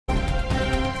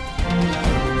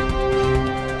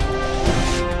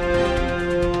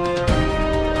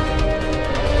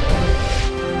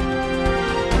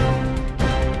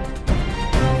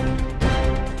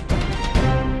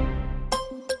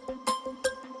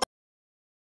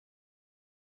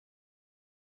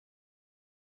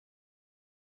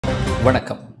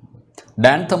வணக்கம்.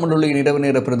 DANTAMILOLI இரவு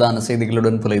நேர பிரதான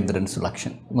செய்திகளுடன் புலைந்திரன்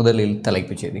சுலக்ஷன். முதலில்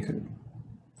தலைப்புச் செய்திகள்.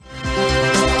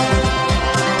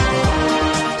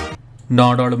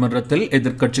 நாடாளுமன்றத்தில்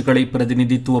எதிர்க்கட்சிகளை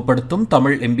பிரதிநிதித்துவப்படுத்தும்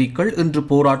தமிழ் எம்பிக்கள் இன்று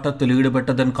போராட்டத்தில்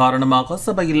ஈடுபட்டதன் காரணமாக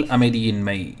சபையில்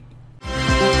அமைதியின்மை.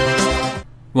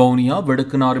 வவுனியா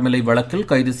வெடுக்குநாறுமலை வழக்கில்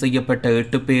கைது செய்யப்பட்ட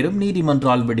 8 பேரும்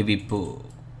நீதிமன்றால் விடுவிப்பு.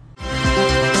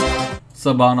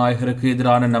 சபாநாயகருக்கு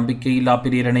எதிரான நம்பிக்கையில்லா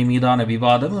பிரேரணை மீதான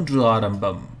விவாதம் இன்று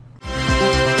ஆரம்பம்.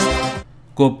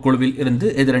 கோப் குழுவில் இருந்து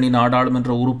எதிரணி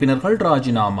நாடாளுமன்ற உறுப்பினர்கள்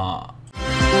ராஜினாமா.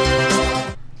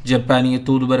 ஜப்பானிய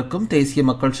தூதுவருக்கும் தேசிய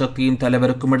மக்கள் சக்தியின்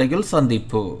தலைவருக்கும் இடையில்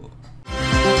சந்திப்பு.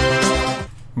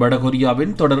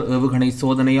 வடகொரியாவின் தொடர் ஏவுகணை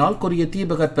சோதனையால் கொரிய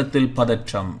தீபகற்பத்தில்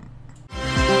பதற்றம்.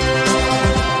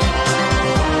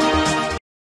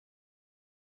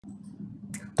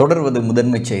 தொடர்வது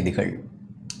முதன்மைச் செய்திகள்.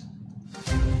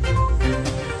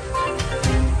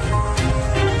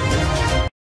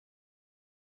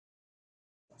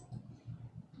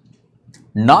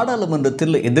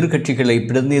 நாடாளுமன்றத்தில் எதிர்க்கட்சிகளை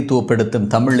பிரதிநிதித்துவப்படுத்தும்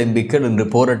தமிழ் எம்பிக்கள் இன்று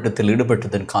போராட்டத்தில்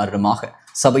ஈடுபட்டதன் காரணமாக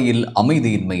சபையில்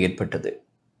அமைதியின்மை ஏற்பட்டது.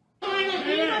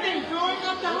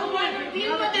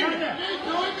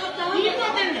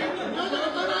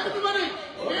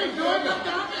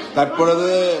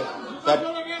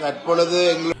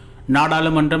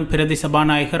 நாடாளுமன்றம் பிரதி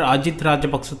சபாநாயகர் அஜித்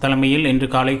ராஜபக்ச தலைமையில் இன்று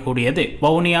காலை கூடியது.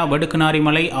 வவுனியா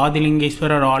வெடுக்குநாரிமலை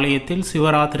ஆதிலிங்கேஸ்வரர் ஆலயத்தில்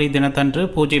சிவராத்திரி தினத்தன்று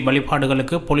பூஜை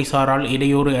வழிபாடுகளுக்கு போலீசாரால்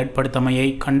இடையூறு ஏற்படுத்தமையை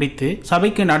கண்டித்து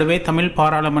சபைக்கு நடுவே தமிழ்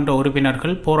பாராளுமன்ற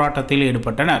உறுப்பினர்கள் போராட்டத்தில்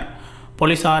ஈடுபட்டனர்.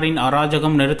 போலீசாரின்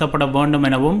அராஜகம் நிறுத்தப்பட வேண்டும்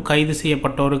எனவும் கைது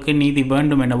செய்யப்பட்டோருக்கு நீதி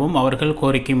வேண்டும் எனவும் அவர்கள்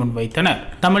கோரிக்கை முன்வைத்தனர்.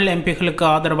 தமிழ் எம்பிகளுக்கு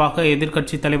ஆதரவாக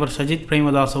எதிர்க்கட்சித் தலைவர் சஜித்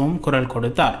பிரேமதாசவும் குரல்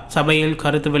கொடுத்தார். சபையில்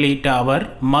கருத்து வெளியிட்ட அவர்,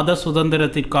 மத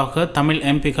சுதந்திரத்திற்காக தமிழ்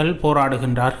எம்பிகள்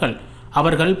போராடுகின்றார்கள்.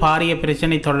 அவர்கள் பாரிய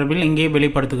பிரச்சினை தொடர்பில் இங்கே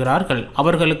வெளிப்படுத்துகிறார்கள்.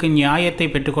 அவர்களுக்கு நியாயத்தை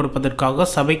பெற்றுக் கொடுப்பதற்காக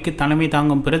சபைக்கு தலைமை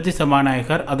தாங்கும் பிரதி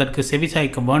சபாநாயகர் அதற்கு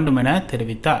செவிசாய்க்க வேண்டும் என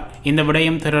தெரிவித்தார். இந்த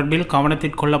விடயம் தொடர்பில்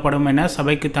கவனத்தில் கொள்ளப்படும் என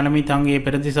சபைக்கு தலைமை தாங்கிய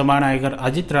பிரதி சபாநாயகர்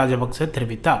அஜித் ராஜபக்ச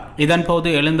தெரிவித்தார். இதன்போது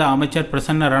எழுந்த அமைச்சர்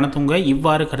பிரசன்ன ரணதுங்க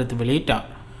இவ்வாறு கருத்து வெளியிட்டார்.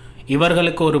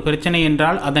 இவர்களுக்கு ஒரு பிரச்சனை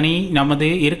என்றால் அதனை நமது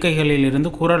இருக்கைகளில் இருந்து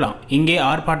கூறலாம். இங்கே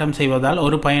ஆர்ப்பாட்டம் செய்வதால்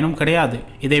ஒரு பயனும் கிடையாது.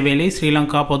 இதேவேளை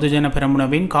ஸ்ரீலங்கா பொதுஜன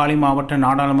பெரமுனவின் காலி மாவட்ட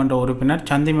நாடாளுமன்ற உறுப்பினர்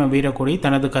சந்திம வீரக்குடி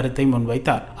தனது கருத்தை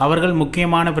முன்வைத்தார். அவர்கள்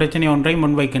முக்கியமான பிரச்சனை ஒன்றை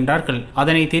முன்வைக்கின்றார்கள்.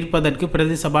 அதனை தீர்ப்பதற்கு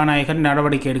பிரதி சபாநாயகர்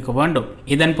நடவடிக்கை எடுக்க வேண்டும்.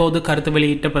 இதன்போது கருத்து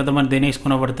வெளியிட்ட பிரதமர் தினேஷ்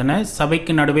குணவர்த்தன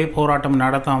சபைக்கு நடுவே போராட்டம்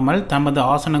நடத்தாமல் தமது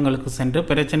ஆசனங்களுக்கு சென்று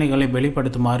பிரச்சனைகளை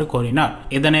வெளிப்படுத்துமாறு கோரினார்.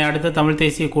 இதனை அடுத்து தமிழ்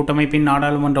தேசிய கூட்டமைப்பின்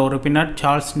நாடாளுமன்ற உறுப்பினர்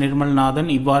சார்ல்ஸ் நிர்மல்நாதன்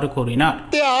இவ்வாறு கூறினார்.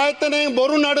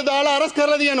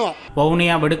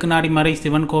 வவுனியா வெடுக்குநாரிமலை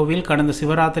சிவன் கோவில் கடந்த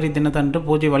சிவராத்திரி தினத்தன்று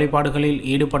பூஜை வழிபாடுகளில்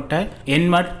ஈடுபட்ட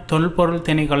எண்மர் தொல்பொருள்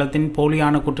திணைக்களத்தின்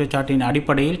போலியான குற்றச்சாட்டின்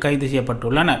அடிப்படையில் கைது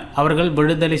செய்யப்பட்டுள்ளனர். அவர்கள்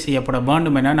விடுதலை செய்யப்பட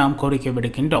வேண்டும் என நாம் கோரிக்கை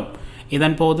விடுக்கின்றோம்.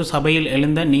 இதன்போது சபையில்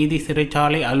எழுந்த நீதி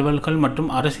சிறைச்சாலை அலுவல்கள் மற்றும்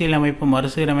அரசியலமைப்பு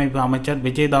மறுசீரமைப்பு அமைச்சர்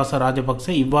விஜயதாச ராஜபக்ச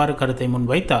இவ்வாறு கருத்தை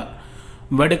முன்வைத்தார்.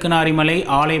 வெடுக்குநாரிமலை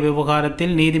ஆலய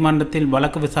விவகாரத்தில் நீதிமன்றத்தில்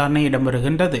வழக்கு விசாரணை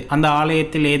இடம்பெறுகின்றது. அந்த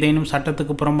ஆலயத்தில் ஏதேனும்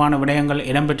சட்டத்துக்கு புறம்பான விடயங்கள்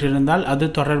இடம்பெற்றிருந்தால் அது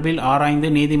தொடர்பில் ஆராய்ந்து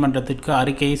நீதிமன்றத்திற்கு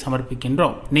அறிக்கையை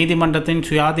சமர்ப்பிக்கின்றோம். நீதிமன்றத்தின்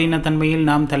சுயாதீன தன்மையில்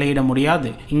நாம் தலையிட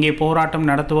முடியாது. இங்கே போராட்டம்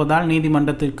நடத்துவதால்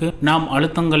நீதிமன்றத்திற்கு நாம்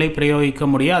அழுத்தங்களை பிரயோகிக்க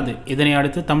முடியாது. இதனை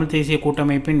அடுத்து தமிழ் தேசிய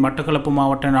கூட்டமைப்பின் மட்டக்களப்பு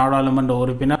மாவட்ட நாடாளுமன்ற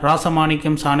உறுப்பினர்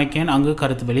ராசமாணிக்கம் சாணக்கியன் அங்கு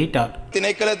கருத்து வெளியிட்டார்.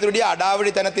 திணைக்களத்துடைய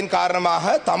அடாவடித்தனத்தின்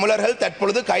காரணமாக தமிழர்கள்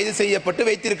தற்பொழுது கைது செய்யப்பட்டு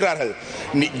வைத்திருக்கிறார்கள்.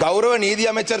 கௌரவ நீதி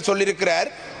அமைச்சர் சொல்லியிருக்கிறார்,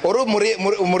 ஒரு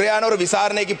முறையான ஒரு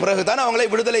விசாரணைக்கு பிறகுதான் அவங்களை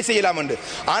விடுதலை செய்யலாம் என்று.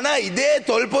 ஆனா இதே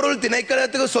தொல்பொருள்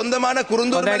திணைக்களத்துக்கு சொந்தமான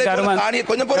குருந்தூர்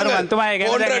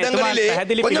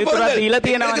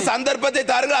சந்தர்ப்பத்தை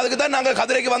தாருங்கள். அதுக்கு தான் நாங்கள்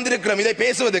கதிரைக்கு வந்திருக்கிறோம் இதை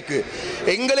பேசுவதற்கு.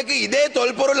 எங்களுக்கு இதே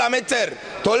தொல்பொருள்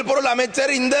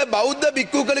அமைச்சர் இந்த பௌத்த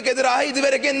பிக்குகளுக்கு எதிராக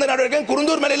இதுவரைக்கும் எந்த நடவடிக்கையும்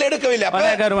குருந்தூர் மலையில் எடுக்கவில்லை.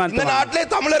 இந்த நாட்டிலே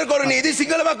தமிழருக்கு ஒரு நீதி,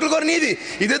 சிங்கள மக்களுக்கு ஒரு நீதி,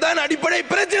 இதுதான் அடிப்படை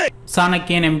பிரச்சனை.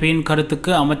 சாணக்கியன் எம்பியின்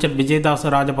கருத்துக்கு அமைச்சர் விஜயதாச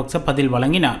ராஜபக்ச பதில்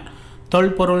வழங்கினார்.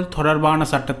 தொல்பொருள் தொடர்பான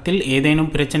சட்டத்தில்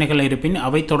ஏதேனும் பிரச்சனைகள் இருப்பின்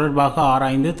அவை தொடர்பாக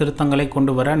ஆராய்ந்து திருத்தங்களை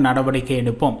கொண்டு வர நடவடிக்கை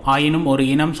எடுப்போம். ஆயினும் ஒரு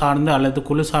இனம் சார்ந்து அல்லது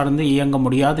குழு சார்ந்து இயங்க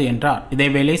முடியாது என்றார்.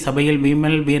 இதேவேளை சபையில்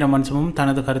விமல் வீரவன்சமும்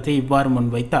தனது கருத்தை இவ்வாறு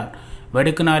முன்வைத்தார்.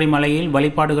 வெடுக்குநாரிமலையில்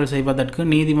வழிபாடுகள் செய்வதற்கு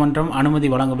நீதிமன்றம் அனுமதி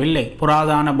வழங்கவில்லை.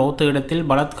 புராதான பௌத்த இடத்தில்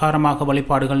பலாத்காரமாக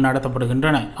வழிபாடுகள்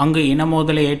நடத்தப்படுகின்றன. அங்கு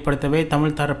இனமோதலை ஏற்படுத்தவே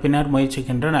தமிழ் தரப்பினர்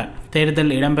முயற்சிக்கின்றனர்.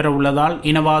 தேர்தல் இடம்பெற உள்ளதால்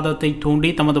இனவாதத்தை தூண்டி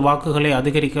தமது வாக்குகளை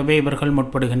அதிகரிக்கவே இவர்கள்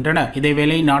முற்படுகின்றனர்.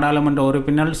 இதேவேளை நாடாளுமன்ற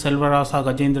உறுப்பினர் செல்வராசா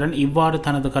கஜேந்திரன் இவ்வாறு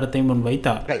தனது கருத்தை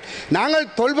முன்வைத்தார். நாங்கள்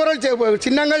தொல்பொருள்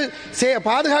சின்னங்கள்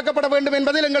பாதுகாக்கப்பட வேண்டும்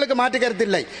என்பதில் எங்களுக்கு மாற்று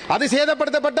கருத்தில்லை. அது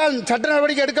சேதப்படுத்தப்பட்டால் சட்ட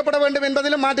நடவடிக்கை எடுக்கப்பட வேண்டும்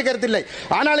என்பதிலும் மாற்று கருத்தில்லை.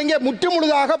 ஆனால் இங்கே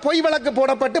முற்றுமுழுதாக பொய் வழக்கு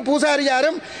போடப்பட்டு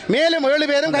பூசாரியாரும் மேலும் 7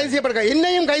 பேரும் கைது செய்யப்பட்டார்கள்.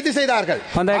 என்னையும் கைது செய்தார்கள்.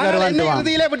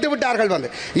 இறுதியிலே விட்டுவிட்டார்கள்.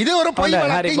 இது ஒரு பொய்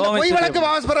வழக்கு. இந்த பொய் வழக்கு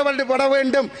வாபஸ் பெறப்பட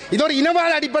வேண்டும். இது ஒரு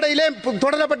இனவாத அடிப்படையிலே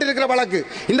தொடரப்பட்டிருக்கிற வழக்கு.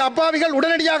 இந்த அப்பாவிகள்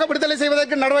உடனடியாக விடுதலை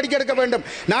செய்வதற்கு நடவடிக்கை எடுக்க வேண்டும்.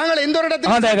 நாங்கள் எந்த ஒரு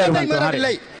இடத்திலும்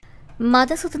இல்லை.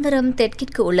 மத சுதந்திரம்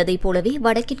தெற்கிற்கு உள்ளதைப் போலவே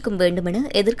வடக்கிற்கும் வேண்டுமென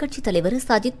எதிர்க்கட்சித் தலைவர்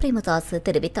சஜித் பிரேமதாஸ்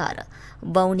தெரிவித்தார்.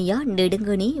 வவுனியா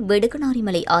நெடுங்கணி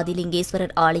வெடுக்கனாரிமலை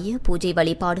ஆதிலிங்கேஸ்வரர் ஆலய பூஜை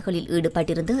வழிபாடுகளில்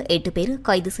ஈடுபட்டிருந்த 8 பேர்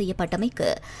கைது செய்யப்பட்டமைக்கு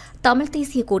தமிழ்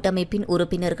தேசிய கூட்டமைப்பின்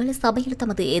உறுப்பினர்கள் சபையில்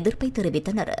தமது எதிர்ப்பை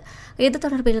தெரிவித்தனர். இது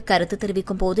தொடர்பில் கருத்து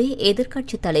தெரிவிக்கும் போதே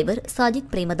எதிர்க்கட்சித் தலைவர்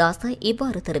சஜித் பிரேமதாஸ்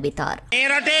இவ்வாறு தெரிவித்தார்.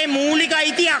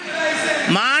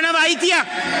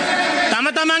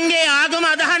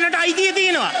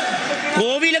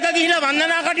 කෝවිලක ගිහිලා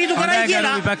වන්දනා කටයුතු කරයි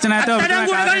කියලා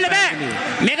අත්අඩංගුවට ගන්න බෑ.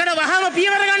 මේකට වහම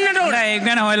පියවර ගන්නට ඕනේ. ඒක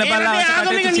ගැන හොයලා බලලා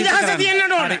ආගමික නිදහස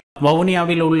තියෙන්නට ඕනේ.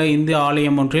 வவுனியாவில் உள்ள இந்து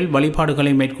ஆலயம் ஒன்றில்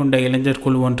வழிபாடுகளை மேற்கொண்ட இளைஞர்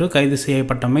குழு ஒன்று கைது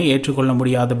செய்யப்பட்டமை ஏற்றுக்கொள்ள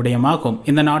முடியாத விடயமாகும்.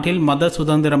 இந்த நாட்டில் மத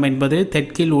சுதந்திரம் என்பது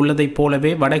தெற்கில் உள்ளதைப்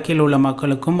போலவே வடக்கில் உள்ள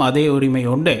மக்களுக்கும் அதே உரிமை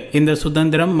உண்டு. இந்த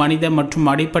சுதந்திரம் மனித மற்றும்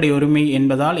அடிப்படை உரிமை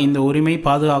என்பதால் இந்த உரிமை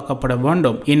பாதுகாக்கப்பட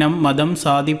வேண்டும். இனம், மதம்,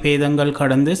 சாதி பேதங்கள்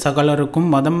கடந்து சகலருக்கும்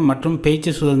மதம் மற்றும்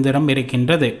பேச்சு சுதந்திரம்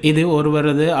இருக்கின்றது. இது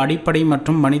ஒருவரது அடிப்படை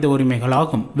மற்றும் மனித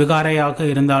உரிமைகளாகும். விகாரையாக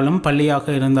இருந்தாலும்,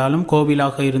 பள்ளியாக இருந்தாலும்,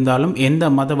 கோவிலாக இருந்தாலும் எந்த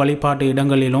மத வழிபாட்டு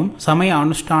இடங்களிலும் சமய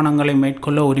அனுஷ்டானங்களை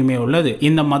மேற்கொள்ள உரிமை உள்ளது.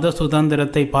 இந்த மத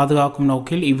சுதந்திரத்தை பாதுகாக்கும்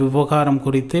நோக்கில் இவ்விவகாரம்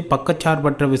குறித்து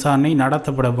பக்கச்சார்பற்ற விசாரணை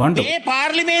நடத்தப்பட வேண்டும்.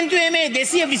 පාර්ලිමේන්තුවේ මේ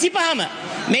 225ම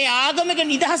මේ ආගමික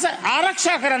නිදහස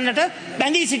ආරක්ෂා කරන්නට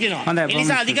බැඳී සිටිනවා. ඒ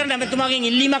නිසා අධිකරණ ඇමතුමාගෙන්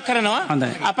ඉල්ලීමක් කරනවා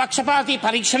අපක්ෂපාතී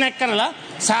පරීක්ෂණයක් කරලා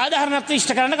சாதாரணத்தை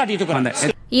இஷ்ட කරන්න කටයුතු කරන්න.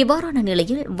 இவ்வாறான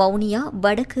நிலையில் வவுனியா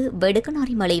வடக்கு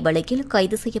வெடுக்கனாரிமலை வழக்கில்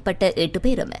கைது செய்யப்பட்ட 8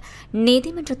 பேரும்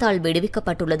நீதிமன்றத்தால்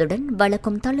விடுவிக்கப்பட்டுள்ளதுடன்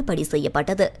வழக்கும் தள்ளுபடி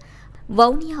செய்யப்பட்டது.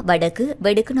 வவுனியா வடக்கு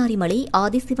வெடுக்கனாரிமலை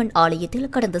ஆதிசிவன் ஆலயத்தில்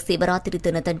கடந்த சிவராத்திரி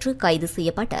தினத்தன்று கைது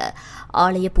செய்யப்பட்ட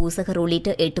ஆலய பூசகர் உள்ளிட்ட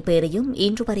 8 பேரையும்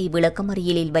இன்று வரை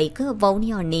விளக்கமறியலில் வைக்க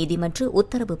வவுனியா நீதிமன்ற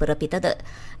உத்தரவு பிறப்பித்தது.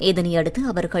 இதனையடுத்து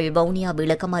அவர்கள் வவுனியா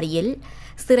விளக்கமறியல்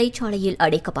சிறைச்சாலையில்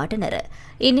அடைக்கப்பட்டனர்.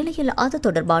 இந்நிலையில் அது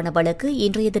தொடர்பான வழக்கு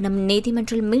இன்றைய தினம்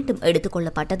நீதிமன்றில் மீண்டும் எடுத்துக்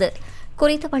கொள்ளப்பட்டது.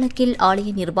 குறித்த வழக்கில் ஆலய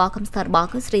நிர்வாகம்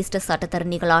சார்பாக சிரேஷ்ட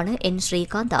சட்டத்தரணிகளான என்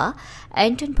ஸ்ரீகாந்தா,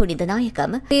 ஆண்டன்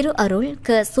புனிதநாயகம், திரு அருள்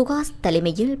க சுகாஸ்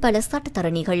தலைமையில் பல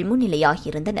சட்டத்தரணிகள்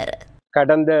முன்னிலையாகியிருந்தனர்.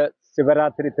 கடந்த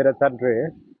சிவராத்திரி தினத்தன்று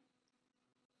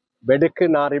வெடுக்கு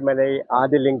நாரிமலை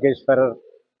ஆதிலிங்கேஸ்வரர்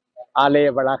ஆலய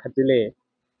வளாகத்திலே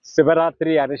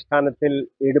சிவராத்திரி அனுஷ்டானத்தில்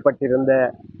ஈடுபட்டிருந்த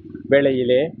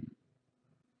வேளையிலே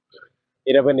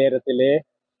இரவு நேரத்திலே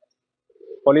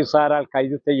போலீசாரால்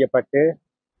கைது செய்யப்பட்டு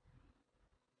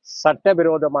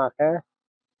சட்டவிரோதமாக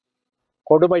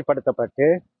கொடுமைப்படுத்தப்பட்டு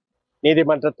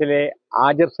நீதிமன்றத்திலே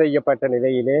ஆஜர் செய்யப்பட்ட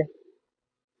நிலையிலே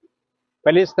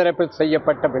போலீஸ் தரப்பில்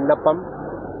செய்யப்பட்ட விண்ணப்பம்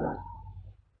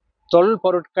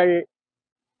தொல்பொருட்கள்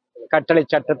கட்டளை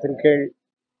சட்டத்தின் கீழ்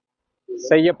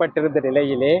செய்யப்பட்டிருந்த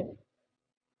நிலையிலே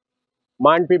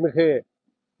மாண்புமிகு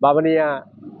வவுனியா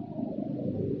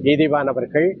நீதிவான்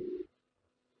அவர்கள்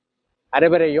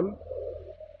அனைவரையும்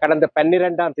கடந்த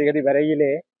 12ஆம் தேதி வரையிலே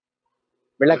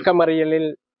விளக்கமறியலில்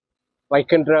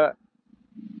வைக்கின்ற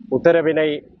உத்தரவினை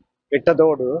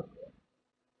இட்டதோடு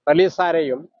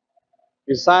போலீசாரையும்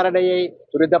விசாரணையை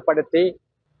துரிதப்படுத்தி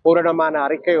பூரணமான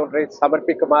அறிக்கை ஒன்றை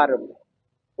சமர்ப்பிக்குமாறும்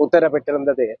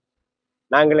உத்தரவிட்டிருந்தது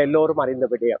நாங்கள் எல்லோரும் அறிந்த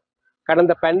விடயம்.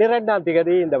 கடந்த 12ஆம்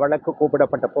தேதி இந்த வழக்கு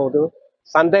கூப்பிடப்பட்ட போது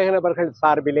சந்தேக நபர்கள்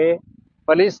சார்பிலே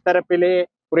போலீஸ் தரப்பிலே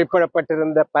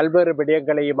குறிப்பிடப்பட்டிருந்த பல்வேறு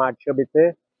விடயங்களையும் ஆட்சேபித்து,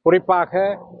 குறிப்பாக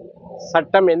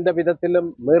சட்டம் எந்த விதத்திலும்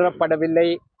மீறப்படவில்லை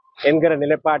என்கிற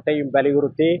நிலைப்பாட்டையும்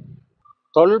வலியுறுத்தி,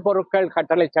 தொல்பொருட்கள்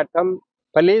கட்டளை சட்டம்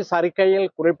போலீஸ்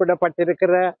அறிக்கையில்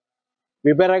குறிப்பிடப்பட்டிருக்கிற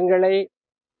விவரங்களை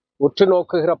உற்று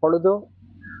நோக்குகிற பொழுது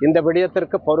இந்த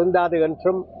விடயத்திற்கு பொருந்தாது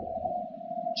என்றும்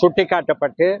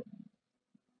சுட்டிக்காட்டப்பட்டு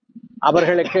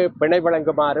அவர்களுக்கு பிணை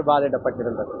வழங்குமாறு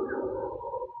வாதிடப்பட்டிருந்தது.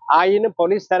 ஆயினும்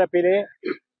போலீஸ் தரப்பிலே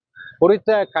குறித்த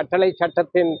கட்டளை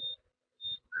சட்டத்தின்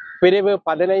பிரிவு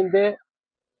 15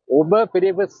 உப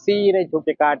பிரிவு C-னை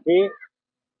சுட்டிக்காட்டி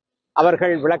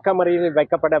அவர்கள் விளக்கமறியலில்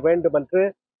வைக்கப்பட வேண்டும் என்று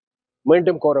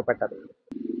மீண்டும் கோரப்பட்டது.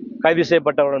 கைது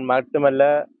செய்யப்பட்டவுடன் மட்டுமல்ல,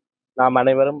 நாம்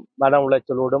அனைவரும் மன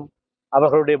உளைச்சலோடும்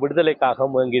அவர்களுடைய விடுதலைக்காக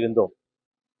முயங்கியிருந்தோம்.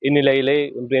 இந்நிலையிலே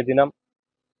இன்றைய தினம்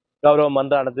கௌரவ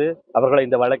மன்றானது அவர்களை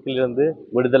இந்த வழக்கிலிருந்து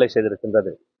விடுதலை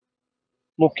செய்திருக்கின்றது.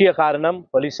 முக்கிய காரணம்,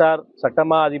 போலீசார்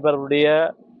சட்டமா அதிபருடைய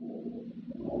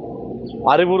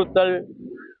அறிவுறுத்தல்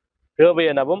தேவை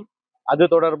எனவும் அது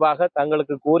தொடர்பாக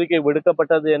தங்களுக்கு கோரிக்கை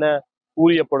விடுக்கப்பட்டது என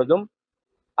கூறிய பொழுதும்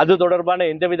அது தொடர்பான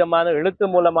எந்த விதமான எழுத்து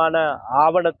மூலமான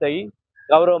ஆவணத்தை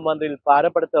கௌரவ மன்றில்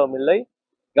பாரப்படுத்தவும் இல்லை.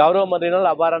 கௌரவ மன்றினால்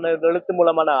அவ்வாறான எழுத்து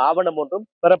மூலமான ஆவணம் ஒன்றும்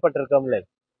பெறப்பட்டிருக்கவில்லை.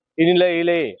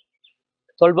 இந்நிலையிலே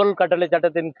தொல்பொருள் கட்டளை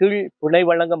சட்டத்தின் கீழ் பிணை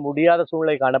வழங்க முடியாத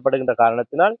சூழ்நிலை காணப்படுகின்ற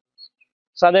காரணத்தினால்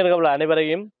சந்தேகங்கள்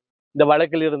அனைவரையும் இந்த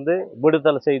வழக்கில் இருந்து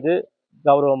விடுதலை செய்து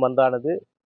கௌரவ மன்றானது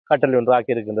கட்டளை ஒன்று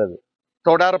ஆக்கியிருக்கின்றது.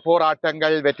 தொடர்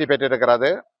போராட்டங்கள் வெற்றி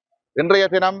பெற்றிருக்கிறது. இன்றைய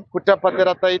தினம்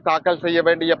குற்றப்பத்திரத்தை தாக்கல் செய்ய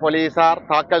வேண்டிய போலீசார்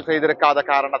தாக்கல் செய்திருக்காத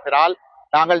காரணத்தினால்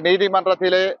நாங்கள்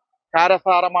நீதிமன்றத்திலே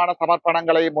காரசாரமான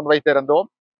சமர்ப்பணங்களை முன்வைத்திருந்தோம்.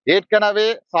 ஏற்கனவே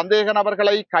சந்தேக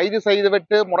நபர்களை கைது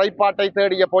செய்துவிட்டு முறைப்பாட்டை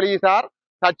தேடிய போலீசார்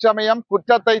தற்சமயம்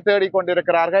குற்றத்தை தேடிக்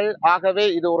கொண்டிருக்கிறார்கள். ஆகவே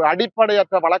இது ஒரு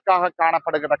அடிப்படையற்ற வழக்காக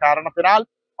காணப்படுகின்ற காரணத்தினால்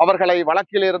அவர்களை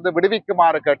வழக்கில் இருந்து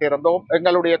விடுவிக்குமாறு கேட்டிருந்தோம்.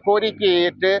 எங்களுடைய கோரிக்கையை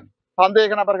ஏற்று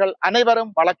சந்தேக நபர்கள்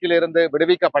அனைவரும் வழக்கில் இருந்து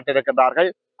விடுவிக்கப்பட்டிருக்கின்றார்கள்.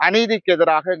 அநீதிக்கு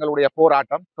எதிராக எங்களுடைய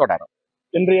போராட்டம் தொடரும்.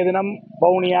 இன்றைய தினம்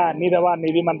வவுனியா நீதவான்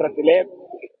நீதிமன்றத்திலே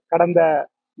கடந்த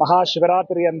மகா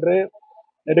சிவராத்திரி அன்று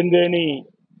நெடுங்கேணி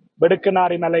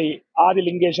வெடுக்குநாரிமலை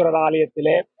ஆதிலிங்கேஸ்வரர்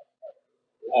ஆலயத்திலே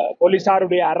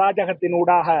போலீசாருடைய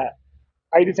அராஜகத்தினூடாக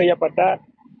கைது செய்யப்பட்ட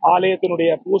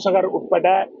ஆலயத்தினுடைய பூசகர் உட்பட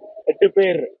 8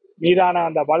 பேர் மீதான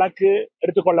அந்த வழக்கு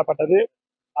எடுத்துக்கொள்ளப்பட்டது.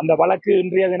 அந்த வழக்கு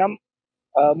இன்றைய தினம்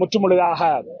முற்றுமுழுதாக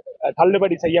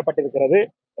தள்ளுபடி செய்யப்பட்டிருக்கிறது.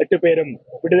 8 பேரும்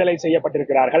விடுதலை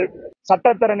செய்யப்பட்டிருக்கிறார்கள்.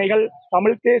 சட்டத்தரணிகள்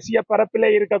தமிழ் தேசிய பரப்பிலே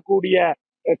இருக்கக்கூடிய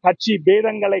கட்சி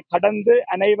பேதங்களை கடந்து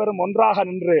அனைவரும் ஒன்றாக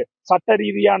நின்று சட்ட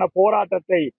ரீதியான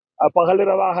போராட்டத்தை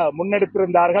பகலிரவாக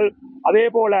முன்னெடுத்திருந்தார்கள். அதே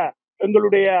போல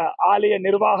எங்களுடைய ஆலய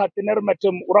நிர்வாகத்தினர்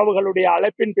மற்றும் உறவுகளுடைய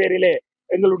அழைப்பின் பேரிலே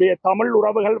எங்களுடைய தமிழ்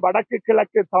உறவுகள் வடக்கு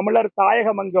கிழக்கு தமிழர்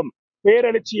தாயகமெங்கும்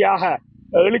பேரெழுச்சியாக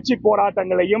எழுச்சி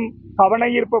போராட்டங்களையும்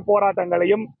கவனஈர்ப்பு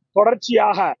போராட்டங்களையும்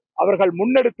தொடர்ச்சியாக அவர்கள்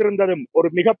முன்னெடுத்திருந்ததும் ஒரு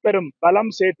மிக பெரும்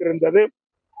பலம் சேர்த்திருந்தது.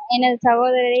 எனது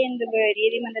சகோதரரை இந்த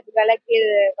நீதிமன்றத்தில்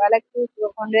வழக்கு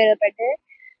கொண்டு வரப்பட்டு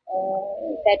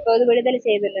தற்போது விடுதலை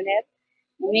செய்துள்ளனர்.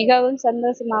 மிகவும்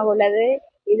சந்தோஷமாக உள்ளது.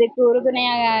 இதுக்கு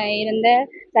உறுதுணையாக இருந்த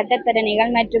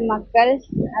சட்டத்தரணிகள் மற்றும் மக்கள்,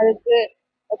 அதுக்கு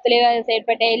ஒத்துழைப்பாக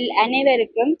செயற்பட்ட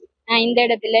அனைவருக்கும் நான் இந்த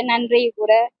இடத்துல நன்றி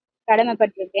கூட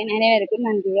கடமைப்பட்டிருக்கேன். அனைவருக்கும்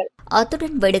நன்றிகள்.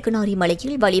 அத்துடன் வெடுக்குநாரி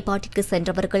மலையில் வழிபாட்டிற்கு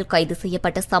சென்றவர்கள் கைது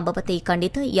செய்யப்பட்ட சம்பவத்தை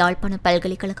கண்டித்து யாழ்ப்பாண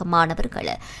பல்கலைக்கழக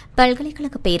மாணவர்கள்,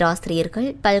 பல்கலைக்கழக பேராசிரியர்கள்,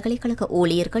 பல்கலைக்கழக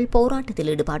ஊழியர்கள்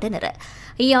போராட்டத்தில் ஈடுபட்டனர்.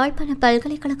 யாழ்ப்பாண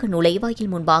பல்கலைக்கழக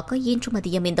நுழைவாயில் முன்பாக இன்று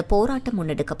மதியம் இந்த போராட்டம்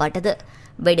முன்னெடுக்கப்பட்டது.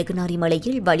 வெடுக்குநாரி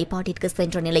மலையில் வழிபாட்டிற்கு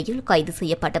சென்ற நிலையில் கைது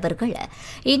செய்யப்பட்டவர்கள்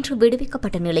இன்று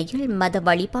விடுவிக்கப்பட்ட நிலையில் மத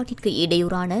வழிபாட்டிற்கு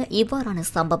இடையூறான இவ்வாறான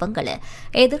சம்பவங்கள்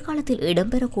எதிர்காலத்தில்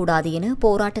இடம்பெறக்கூடாது என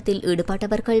போராட்டத்தில்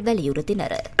ஈடுபட்டவர்கள்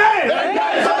வலியுறுத்தினர்.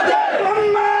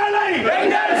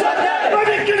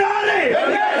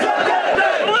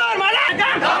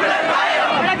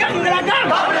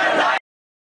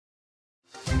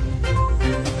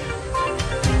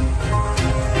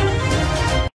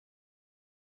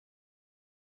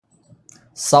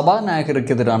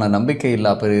 சபாநாயகருக்கு எதிரான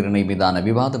நம்பிக்கையில்லா பிரேரணை மீதான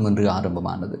விவாதம் இன்று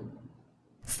ஆரம்பமானது.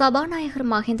 சபாநாயகர்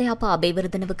மஹிந்தயாப்பா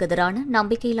அபிவர்தனவுக்கு எதிரான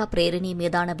நம்பிக்கையில்லா பிரேரணை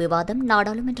மீதான விவாதம்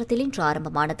நாடாளுமன்றத்தில் இன்று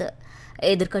ஆரம்பமானது.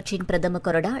 எதிர்க்கட்சியின் பிரதம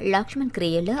கொறடா லக்ஷ்மண்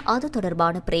கிரியல்ல அது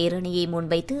தொடர்பான பிரேரணையை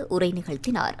முன்வைத்து உரை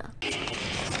நிகழ்த்தினார்.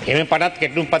 එම පනත්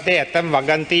කෙටුම්පතේ ඇතම්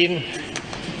වගන්තීන්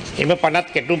එම පනත්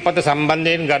කෙටුම්පත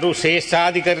සම්බන්ධයෙන් ගරු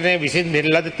ශ්‍රේෂ්ඨාධිකරණය විසින්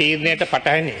දෙන ලද තීරණයට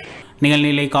පටහැනි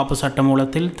நிகழ்நிலை காப்பு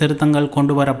சட்டமூலத்தில் திருத்தங்கள்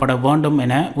கொண்டுவரப்பட வேண்டும்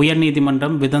என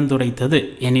உயர்நீதிமன்றம் விதந்துரைத்தது.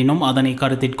 எனினும் அதனை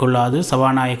கருத்தில் கொள்ளாது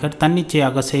சபாநாயகர்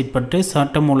தன்னிச்சையாக செயற்பட்டு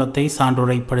சட்டமூலத்தை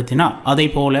சான்றுரைப்படுத்தினார்.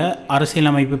 அதேபோல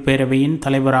அரசியலமைப்பு பேரவையின்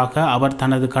தலைவராக அவர்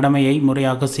தனது கடமையை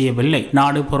முறையாக செய்யவில்லை.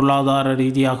 நாடு பொருளாதார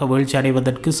ரீதியாக வீழ்ச்சி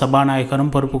அடைவதற்கு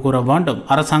சபாநாயகரும் பொறுப்பு கூற வேண்டும்.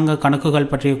 அரசாங்க கணக்குகள்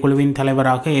பற்றிய குழுவின்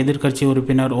தலைவராக எதிர்க்கட்சி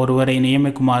உறுப்பினர் ஒருவரை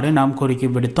நியமிக்குமாறு நாம்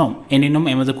கோரிக்கை விடுத்தோம். எனினும்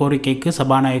எமது கோரிக்கைக்கு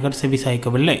சபாநாயகர்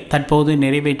செவிசாய்க்கவில்லை. தற்போது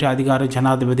நிறைவேற்ற அதிகார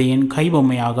ஜனாதிபதியின்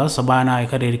கைபொம்மையாக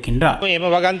சபாநாயகர் இருக்கின்றார். එම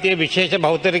වගන්තිය විශේෂ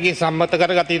බෞද්ධරකින් සම්මත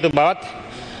කරගත යුතු බවත්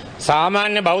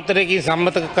සාමාන්‍ය බෞද්ධරකින්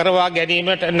සම්මත කරවා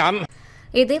ගැනීමට නම්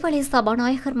இதேவேளை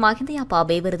சபாநாயகர் மஹிந்தயாப்பா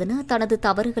அபிவர்தன தனது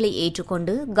தவறுகளை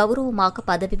ஏற்றுக்கொண்டு கௌரவமாக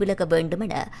பதவி விலக வேண்டும்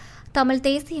என தமிழ்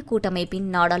தேசிய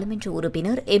கூட்டமைப்பின் நாடாளுமன்ற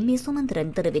உறுப்பினர் எம்.ஏ.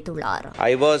 சுமந்திரன் தெரிவித்துள்ளார்.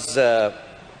 I was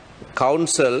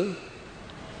counsel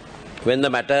when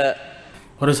the matter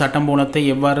ஒரு சட்டமூலத்தை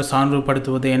எவ்வாறு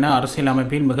சான்றுபடுத்துவது என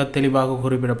அரசியலமைப்பில் மிக தெளிவாக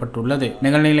குறிப்பிடப்பட்டுள்ளது.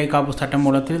 நிகழ்நிலை காப்பு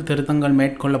சட்டமூலத்தில் திருத்தங்கள்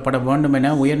மேற்கொள்ளப்பட வேண்டும்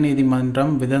என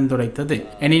உயர்நீதிமன்றம் விதந்துரைத்தது.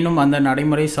 எனினும் அந்த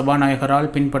நடைமுறை சபாநாயகரால்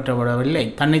பின்பற்றப்படவில்லை.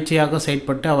 தன்னிச்சையாக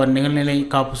செயற்பட்டு அவர் நிகழ்நிலை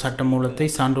காப்பு சட்டமூலத்தை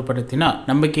சான்றுபடுத்தினார்.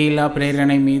 நம்பிக்கையில்லா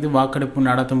பிரேரணை மீது வாக்கெடுப்பு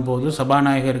நடத்தும் போது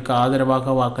சபாநாயகருக்கு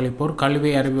ஆதரவாக வாக்களிப்போர்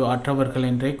கல்வி அறிவு அற்றவர்கள்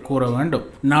என்றே கூற வேண்டும்.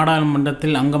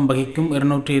 நாடாளுமன்றத்தில் அங்கம் வகிக்கும்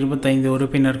 225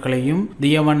 உறுப்பினர்களையும்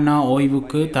தியவண்ணா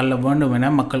ஓய்வுக்கு தள்ள வேண்டும் என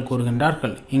மக்கள்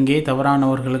கூறுகின்றார்கள். இங்கே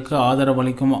தவறானவர்களுக்கு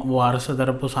ஆதரவளிக்கும் அரசு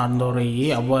தரப்பு சார்ந்தோரையே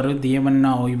அவ்வாறு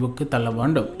தியமன்னா ஓய்வுக்கு தள்ள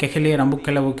வேண்டும். கெஹலிய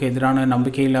ரம்புக்கெலவுக்கு எதிரான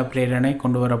நம்பிக்கையில்லா பிரேரணை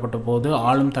கொண்டுவரப்பட்ட போது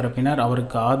ஆளும் தரப்பினர்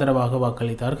அவருக்கு ஆதரவாக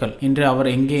வாக்களித்தார்கள். இன்று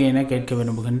அவர் எங்கே என கேட்க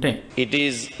விரும்புகின்றேன். It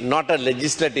is not a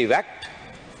legislative act,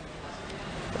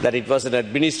 that it was an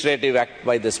administrative act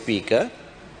by the speaker.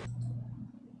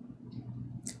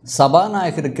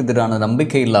 சபாநாயகருக்கு எதிரான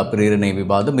நம்பிக்கையில்லா பிரேரணை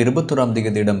விவாதம் 21ஆம்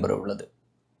தேதி இடம்பெற உள்ளது.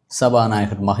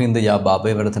 சபாநாயகர் மஹிந்த யாபா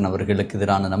அபேவர்தன அவர்களுக்கு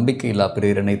எதிரான நம்பிக்கையில்லா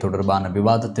பிரேரணை தொடர்பான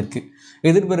விவாதத்திற்கு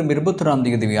எதிர்வரும் 21ஆம்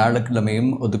தேதி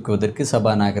வியாழக்கிழமையும் ஒதுக்குவதற்கு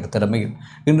சபாநாயகர் தலைமையில்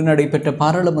இன்று நடைபெற்ற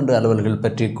பாராளுமன்ற அலுவல்கள்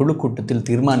பற்றிய குழு கூட்டத்தில்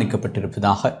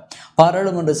தீர்மானிக்கப்பட்டிருப்பதாக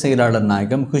பாராளுமன்ற செயலாளர்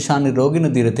நாயகம் ஹுஷானி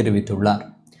ரோகினதீர தெரிவித்துள்ளார்.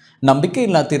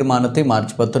 நம்பிக்கையில்லா தீர்மானத்தை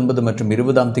மார்ச் 19 மற்றும்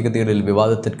 20ஆம் தேதிகளில்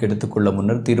விவாதத்திற்கு எடுத்துக்கொள்ள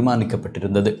முன்னர்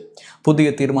தீர்மானிக்கப்பட்டிருந்தது. புதிய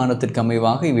தீர்மானத்திற்கு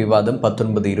அமைவாக இவ்விவாதம்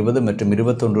 19, 20 மற்றும்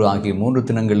 21 ஆகிய 3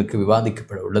 தினங்களுக்கு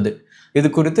விவாதிக்கப்பட உள்ளது. இது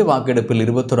குறித்து வாக்கெடுப்பில்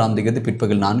 21ஆம் தேதி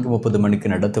பிற்பகல் 4:30 மணிக்கு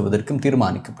நடத்துவதற்கும்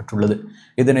தீர்மானிக்கப்பட்டுள்ளது.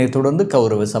 இதனைத் தொடர்ந்து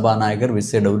கௌரவ சபாநாயகர்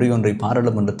விசேட உரையொன்றை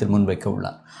பாராளுமன்றத்தில் முன்வைக்க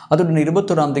உள்ளார். அதுடன்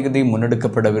 21ஆம் தேதி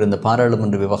முன்னெடுக்கப்படவிருந்த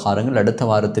பாராளுமன்ற விவகாரங்கள் அடுத்த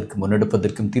வாரத்திற்கு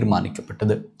முன்னெடுப்பதற்கும்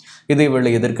தீர்மானிக்கப்பட்டது.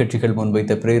 இதேவேளை எதிர்க்கட்சிகள்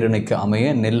முன்வைத்த பிரேரணைக்கு அமைய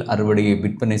நெல் அறுவடையை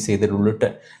விற்பனை செய்தல் உள்ளிட்ட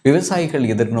விவசாயிகள்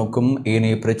எதிர்நோக்கும்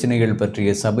ஏனைய பிரச்சினைகள்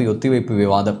பற்றிய சபை ஒத்திவைப்பு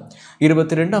விவாதம்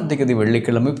 22ஆம் தேதி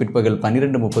வெள்ளிக்கிழமை பிற்பகல்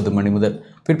 12:30 மணி முதல்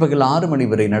பிற்பகல் 6 மணி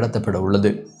வரை நடத்தப்பட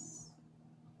உள்ளது.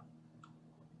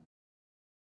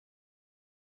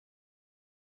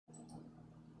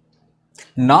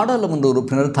 நாடாளுமன்ற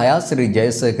உறுப்பினர் தயாசிறி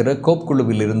ஜெயசேகர கோப்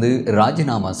குழுவில் இருந்து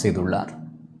ராஜினாமா செய்துள்ளார்.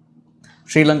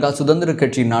 ஸ்ரீலங்கா சுதந்திர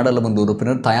கட்சி நாடாளுமன்ற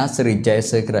உறுப்பினர் தயாசிறி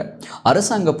ஜெயசேகர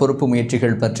அரசாங்க பொறுப்பு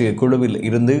முயற்சிகள் பற்றிய குழுவில்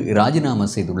இருந்து ராஜினாமா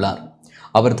செய்துள்ளார்.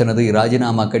 அவர் தனது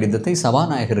ராஜினாமா கடிதத்தை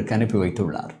சபாநாயகருக்கு அனுப்பி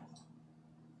வைத்துள்ளார்.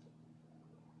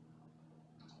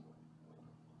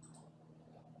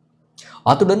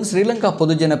 அத்துடன் ஸ்ரீலங்கா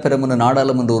பொதுஜன பெரமுன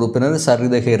நாடாளுமன்ற உறுப்பினர்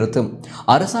சரித ஹேரத்தும்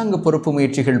அரசாங்க பொறுப்பு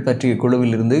முயற்சிகள் பற்றிய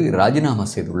குழுவில் இருந்து ராஜினாமா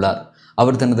செய்துள்ளார்.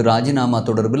 அவர் தனது ராஜினாமா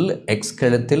தொடர்பில் எக்ஸ்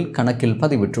களத்தில் கணக்கில்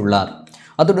பதிவிட்டுள்ளார்.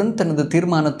 அதுடன் தனது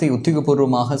தீர்மானத்தை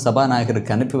உத்தியோகபூர்வமாக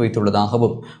சபாநாயகருக்கு அனுப்பி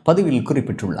வைத்துள்ளதாகவும் பதிவில்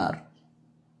குறிப்பிட்டுள்ளார்.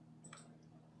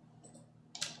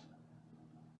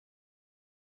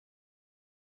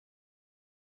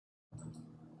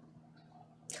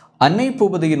 அன்னை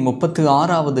பூபதியின்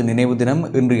 36வது நினைவு தினம்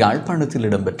இன்று யாழ்ப்பாணத்தில்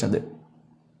இடம்பெற்றது.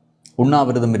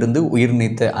 உண்ணாவிரதம் இருந்து உயிர்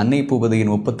நீத்த அன்னை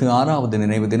பூபதியின் 36வது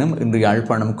நினைவு தினம் இன்று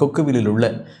யாழ்ப்பாணம் கொக்குவிலில் உள்ள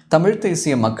தமிழ்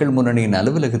தேசிய மக்கள் முன்னணியின்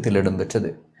அலுவலகத்தில்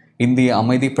இடம்பெற்றது. இந்திய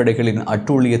அமைதிப்படைகளின்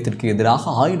அட்டூழியத்திற்கு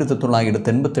எதிராக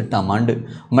 1988ஆம் ஆண்டு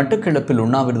மட்டக்களப்பில்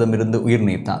உண்ணாவிரதம் இருந்து உயிர்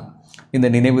நீத்தார். இந்த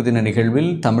நினைவு தின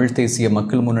நிகழ்வில் தமிழ் தேசிய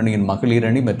மக்கள் முன்னணியின் மகளிர்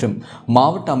அணி மற்றும்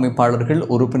மாவட்ட அமைப்பாளர்கள்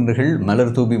உறுப்பினர்கள்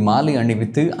மலர் தூவி மாலை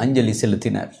அணிவித்து அஞ்சலி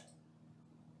செலுத்தினர்.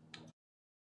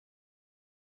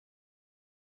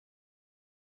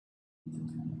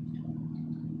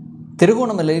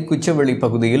 திருகோணமலை குச்சவெளி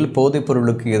பகுதியில் போதைப்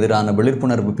பொருளுக்கு எதிரான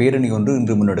விழிப்புணர்வு பேரணி ஒன்று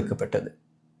இன்று முன்னெடுக்கப்பட்டது.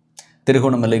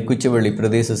 திருகோணமலை குச்சவெளி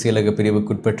பிரதேச செயலக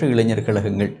பிரிவுக்குட்பட்ட இளைஞர்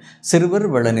கழகங்கள், சிறுவர்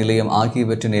வள நிலையம்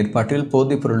ஆகியவற்றின் ஏற்பாட்டில்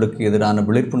போதைப் பொருளுக்கு எதிரான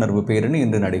விழிப்புணர்வு பேரணி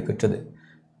இன்று நடைபெற்றது.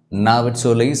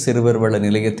 நாவற்சோலை சிறுவர் வள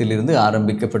நிலையத்தில் இருந்து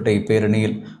ஆரம்பிக்கப்பட்ட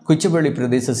இப்பேரணியில் குச்சவெளி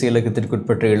பிரதேச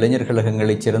செயலகத்திற்குட்பட்ட இளைஞர்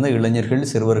கழகங்களைச் சேர்ந்த இளைஞர்கள்,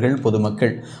 சிறுவர்கள்,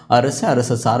 பொதுமக்கள்,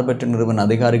 அரசு சார்பற்ற நிறுவன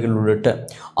அதிகாரிகள் உள்ளிட்ட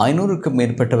 500க்கும்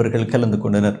மேற்பட்டவர்கள் கலந்து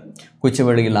கொண்டனர்.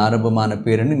 குச்சவெளியில் ஆரம்பமான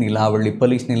பேரணி நிலாவள்ளி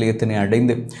போலீஸ் நிலையத்தினை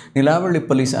அடைந்து நிலாவள்ளி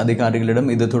போலீஸ்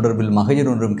அதிகாரிகளிடம் இது தொடர்பில்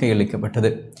மகஜர் ஒன்றும்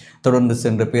கையளிக்கப்பட்டது. தொடர்ந்து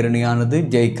சென்ற பேரணியானது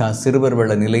ஜெய்கா சிறுவர்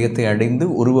வள நிலையத்தை அடைந்து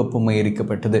உருவப்பொம்மை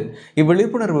எரிக்கப்பட்டது.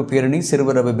 இவ்விழிப்புணர்வு பேரணி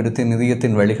சிறுவர் அபிவிருத்தி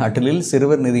நிதியத்தின் வழிகாட்டலில்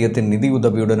சிறுவர் நிதியத்தின்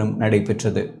நிதியுதவியுடனும்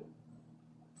நடைபெற்றது.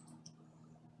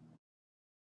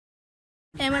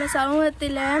 எமது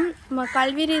சமூகத்தில்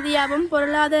கல்வி ரீதியாகவும்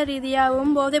பொருளாதார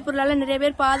ரீதியாகவும் போதைப் பொருளால் நிறைய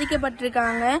பேர்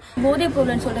பாதிக்கப்பட்டிருக்காங்க. போதைப்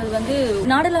பொருள்னு சொல்றது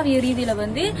நாடளாவிய ரீதியில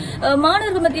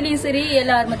மாணவர்கள் மத்தியிலையும் சரி,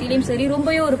 எல்லார் மத்தியிலையும் சரி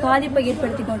ரொம்பவே ஒரு பாதிப்பை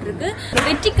ஏற்படுத்தி கொண்டிருக்கு.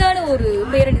 வெற்றிக்கான ஒரு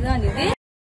பேரணி தான் இது.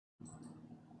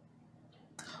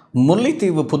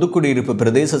 முல்லைத்தீவு புதுக்குடியிருப்பு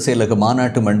பிரதேச செயலக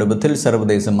மாநாட்டு மண்டபத்தில்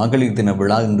சர்வதேச மகளிர் தின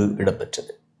விழா இன்று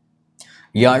இடம்பெற்றது.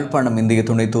 யாழ்ப்பாணம் இந்திய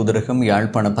துணை தூதரகம்,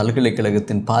 யாழ்ப்பாண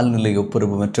பல்கலைக்கழகத்தின் பால்நிலை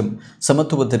ஒப்புரவு மற்றும்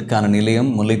சமத்துவத்திற்கான நிலையம்,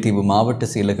 முல்லைத்தீவு மாவட்ட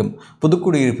செயலகம்,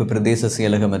 புதுக்குடியிருப்பு பிரதேச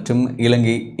செயலகம் மற்றும்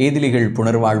இலங்கை ஏதிலிகள்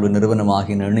புனர்வாழ்வு நிறுவனம்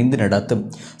ஆகியன இணைந்து நடத்தும்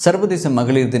சர்வதேச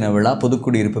மகளிர் தின விழா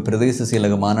புதுக்குடியிருப்பு பிரதேச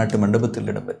செயலக மாநாட்டு மண்டபத்தில்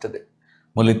இடம்பெற்றது.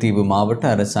 முல்லைத்தீவு மாவட்ட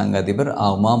அரசாங்க அதிபர்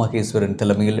உமா மகேஸ்வரன்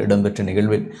தலைமையில் இடம்பெற்ற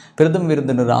நிகழ்வில் பிரதம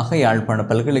விருந்தினராக யாழ்ப்பாண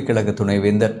பல்கலைக்கழக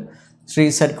துணைவேந்தர் ஸ்ரீ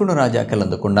சர்க்குணராஜா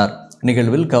கலந்து கொண்டார்.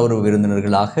 நிகழ்வில் கௌரவ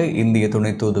விருந்தினர்களாக இந்திய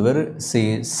துணை தூதுவர் சி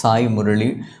சாய் முரளி,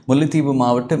 முல்லைத்தீவு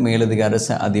மாவட்ட மேலதிக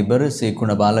அரசு அதிபர் சி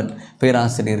குணபாலன்,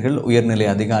 பேராசிரியர்கள், உயர்நிலை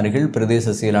அதிகாரிகள்,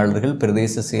 பிரதேச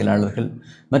செயலாளர்கள்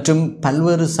மற்றும்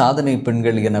பல்வேறு சாதனை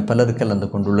பெண்கள் என பலர் கலந்து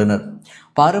கொண்டுள்ளனர்.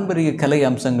 பாரம்பரிய கலை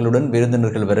அம்சங்களுடன்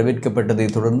விருந்தினர்கள் வரவேற்கப்பட்டதை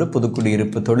தொடர்ந்து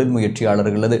புதுக்குடியிருப்பு தொழில்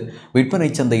முயற்சியாளர்களது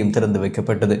விற்பனை சந்தையும் திறந்து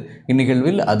வைக்கப்பட்டது.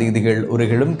 இந்நிகழ்வில் அதிதிகள்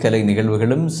உரைகளும் கலை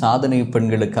நிகழ்வுகளும் சாதனை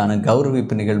பெண்களுக்கான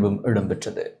கௌரவிப்பு நிகழ்வும்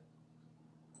இடம்பெற்றது.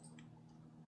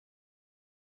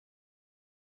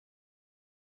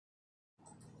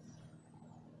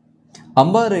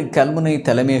 அம்பாறை கல்முனை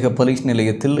தலைமையக போலீஸ்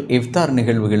நிலையத்தில் இஃப்தார்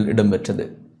நிகழ்வுகள் இடம்பெற்றது.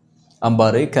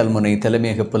 அம்பாறை கல்முனை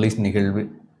தலைமையக போலீஸ்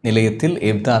நிலையத்தில்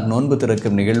இஃப்தார் நோன்பு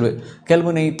திறக்கும் நிகழ்வு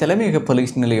கல்முனை தலைமையக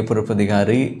போலீஸ் நிலைய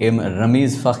பொறுப்பதிகாரி எம்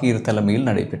ரமீஸ் ஃபஹீர் தலைமையில்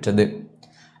நடைபெற்றது.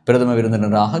 பிரதம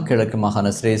விருந்தினராக கிழக்கு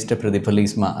மாகாண சிரேஷ்ட பிரதி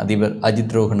போலீஸ் அதிபர்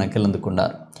அஜித் ரோஹன கலந்து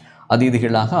கொண்டார்.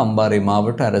 அதிதிகளாக அம்பாறை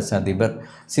மாவட்ட அரசு அதிபர்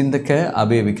சிந்தக்க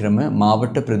அபே விக்ரம,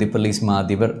 மாவட்ட பிரதி போலீஸ்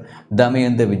அதிபர்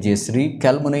தமயந்த விஜயஸ்ரீ,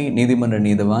 கல்முனை நீதிமன்ற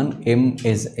நீதவான்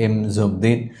MSM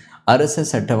ஜொப்தீன், அரசு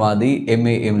சட்டவாதி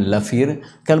MAM லஃபீர்,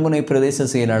 கல்முனை பிரதேச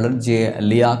செயலாளர் J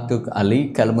லியாக்துக் அலி,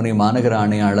 கல்முனை மாநகர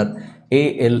ஆணையாளர்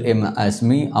ALM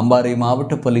அஸ்மி, அம்பாறை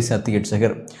மாவட்ட போலீஸ்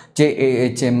அத்தியட்சகர்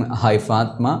JAHM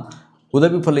ஹைஃபாத்மா,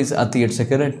 உதவி போலீஸ்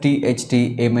அத்தியட்சகர் THT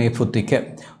MA புத்திக்க,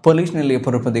 போலீஸ் நிலைய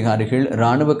பொறுப்பதிகாரிகள்,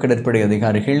 இராணுவ கடற்படை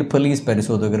அதிகாரிகள், போலீஸ்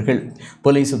பரிசோதகர்கள்,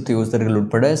 போலீஸ் உத்தியோகஸ்தர்கள்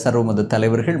உட்பட சர்வமத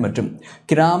தலைவர்கள் மற்றும்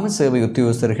கிராம சேவை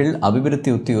உத்தியோகஸ்தர்கள்,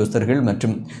 அபிவிருத்தி உத்தியோகஸ்தர்கள்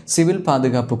மற்றும் சிவில்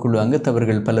பாதுகாப்பு குழு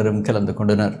அங்கத்தவர்கள் பலரும் கலந்து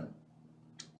கொண்டனர்.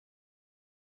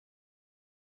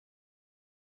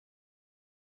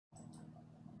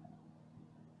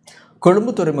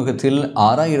 கொழும்பு துறைமுகத்தில்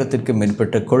 6000க்கும்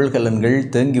மேற்பட்ட கொள்கலன்கள்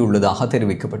தேங்கியுள்ளதாக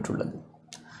தெரிவிக்கப்பட்டுள்ளது.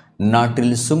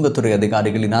 நாட்டில் சுங்கத்துறை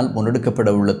அதிகாரிகளினால் முன்னெடுக்கப்பட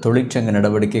உள்ள தொழிற்சங்க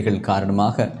நடவடிக்கைகள்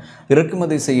காரணமாக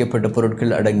இறக்குமதி செய்யப்பட்ட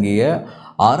பொருட்கள் அடங்கிய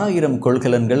 6000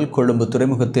 கொள்கலன்கள் கொழும்பு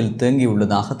துறைமுகத்தில்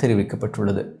தேங்கியுள்ளதாக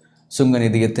தெரிவிக்கப்பட்டுள்ளது. சுங்க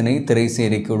நிதியத்தினை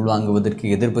திரைசேரிக்கு உள்வாங்குவதற்கு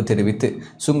எதிர்ப்பு தெரிவித்து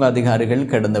சுங்க அதிகாரிகள்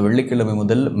கடந்த வெள்ளிக்கிழமை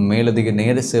முதல் மேலதிக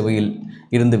நேர சேவையில்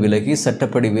இருந்து விலகி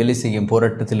சட்டப்படி வேலை செய்யும்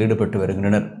போராட்டத்தில் ஈடுபட்டு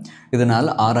வருகின்றனர்.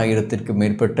 இதனால் 6000க்கும்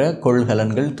மேற்பட்ட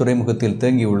கொள்கலன்கள் துறைமுகத்தில்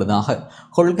தேங்கியுள்ளதாக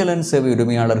கொள்கலன் சேவை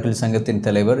உரிமையாளர்கள் சங்கத்தின்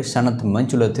தலைவர் சனத்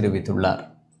மஞ்சுளா தெரிவித்துள்ளார்.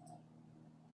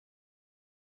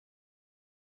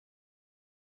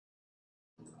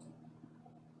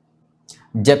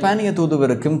 ஜப்பானிய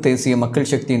தூதுவருக்கும் தேசிய மக்கள்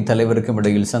சக்தியின் தலைவருக்கும்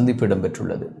இடையில் சந்திப்பு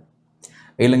இடம்பெற்றுள்ளது.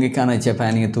 இலங்கைக்கான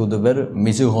ஜப்பானிய தூதுவர்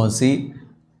மிசுஹோசி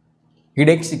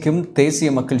இடெக்ஸிக்கும் தேசிய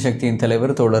மக்கள் சக்தியின்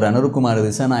தலைவர் தோழர் அனுருகுமார்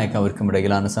திசாநாயக்காவிற்கும்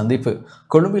இடையிலான சந்திப்பு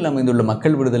கொழும்பில் அமைந்துள்ள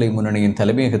மக்கள் விடுதலை முன்னணியின்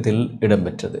தலைமையகத்தில்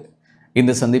இடம்பெற்றது.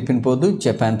 இந்த சந்திப்பின் போது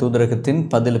ஜப்பான் தூதரகத்தின்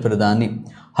பதில் பிரதானி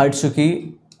ஹட்சுகி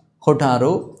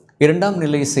ஹொட்டாரோ, இரண்டாம்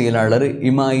நிலை செயலாளர்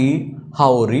இமாயி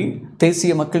ஹாவோரி,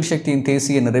 தேசிய மக்கள் சக்தியின்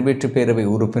தேசிய நிறைவேற்று பேரவை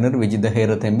உறுப்பினர் விஜித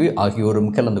ஹேரதெம்பி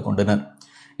ஆகியோரும் கலந்து கொண்டனர்.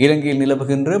 இலங்கையில்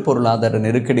நிலவுகின்ற பொருளாதார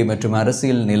நெருக்கடி மற்றும்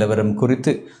அரசியல் நிலவரம்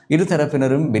குறித்து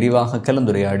இருதரப்பினரும் விரிவாக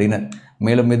கலந்துரையாடினர்.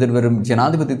 மேலும் எதிர்வரும்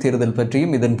ஜனாதிபதி தேர்தல்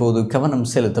பற்றியும் இதன்போது கவனம்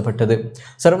செலுத்தப்பட்டது.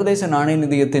 சர்வதேச நாணய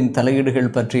நிதியத்தின்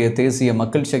தலையீடுகள் பற்றிய தேசிய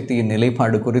மக்கள் சக்தியின்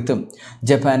நிலைப்பாடு குறித்தும்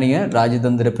ஜப்பானிய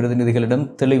ராஜதந்திர பிரதிநிதிகளிடம்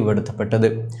தெளிவுபடுத்தப்பட்டது.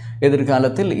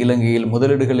 எதிர்காலத்தில் இலங்கையில்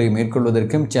முதலீடுகளை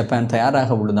மேற்கொள்வதற்கும் ஜப்பான்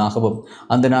தயாராக உள்ளதாகவும்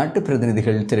அந்த நாட்டு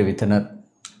பிரதிநிதிகள் தெரிவித்தனர்.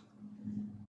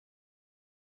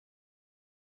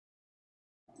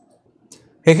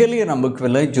 ஹெகலிய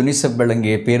நம்புக்வெல யுனிசெஃப்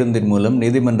வழங்கிய பேருந்தின் மூலம்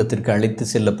நீதிமன்றத்திற்கு அழைத்து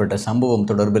செல்லப்பட்ட சம்பவம்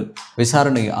தொடர்பில்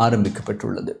விசாரணை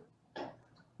ஆரம்பிக்கப்பட்டுள்ளது.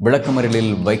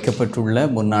 விளக்கமறியலில் வைக்கப்பட்டுள்ள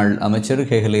முன்னாள் அமைச்சர்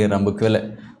ஹெகலிய நம்புக்வெல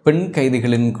பெண்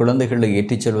கைதிகளின் குழந்தைகளை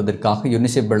ஏற்றிச் செல்வதற்காக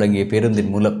யுனிசெஃப் வழங்கிய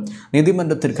பேருந்தின் மூலம்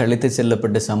நீதிமன்றத்திற்கு அழைத்து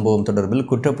செல்லப்பட்ட சம்பவம் தொடர்பில்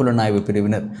குற்றப்புலனாய்வு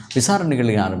பிரிவினர்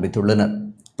விசாரணைகளை ஆரம்பித்துள்ளனர்.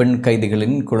 பெண்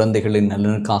கைதிகளின் குழந்தைகளின்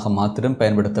நலனுக்காக மாத்திரம்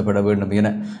பயன்படுத்தப்பட வேண்டும் என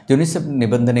யுனிசெஃப்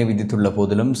நிபந்தனை விதித்துள்ள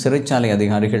போதிலும் சிறைச்சாலை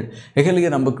அதிகாரிகள் ஹெகலிய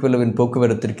நம்புக்வெலவின்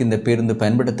போக்குவரத்திற்கு இந்த பேருந்து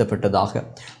பயன்படுத்தப்பட்டதாக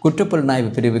குற்றப்புலனாய்வு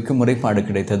பிரிவுக்கு முறைப்பாடு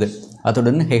கிடைத்தது.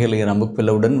 அத்துடன் ஹெகலிய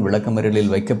நம்புக்வெலவுடன்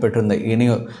விளக்கமறியலில் வைக்கப்பட்டிருந்த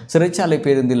இனியோர் சிறைச்சாலை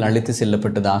பேருந்தில் அழைத்து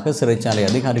செல்லப்பட்டதாக சிறைச்சாலை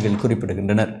அதிகாரிகள்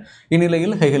குறிப்பிடுகின்றனர்.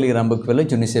 இந்நிலையில் ஹெகலிய நம்புக்வெல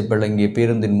யுனிசெஃப் வழங்கிய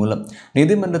பேருந்தின் மூலம்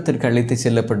நீதிமன்றத்திற்கு அழைத்து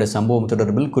செல்லப்பட்ட சம்பவம்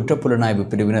தொடர்பில் குற்றப்புலனாய்வு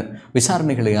பிரிவினர்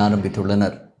விசாரணைகளை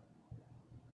ஆரம்பித்துள்ளனர்.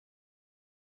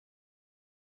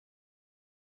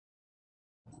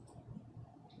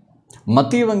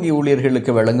 மத்திய வங்கி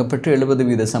ஊழியர்களுக்கு வழங்கப்பட்டு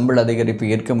 70% சம்பள அதிகரிப்பு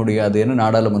ஏற்க முடியாது என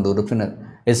நாடாளுமன்ற உறுப்பினர்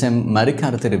SM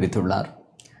மரிக்கார் தெரிவித்துள்ளார்.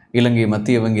 இலங்கை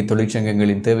மத்திய வங்கி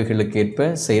தொழிற்சங்கங்களின் தேவைகளுக்கு ஏற்ப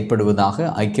செயற்படுவதாக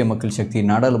ஐக்கிய மக்கள் சக்தி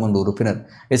நாடாளுமன்ற உறுப்பினர்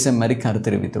SM மரிக்கார்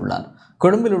தெரிவித்துள்ளார்.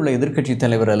 கொழும்பில் உள்ள எதிர்க்கட்சித்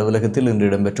தலைவர் அலுவலகத்தில் இன்று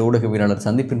இடம்பெற்ற ஊடகவியலாளர்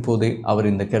சந்திப்பின் போதே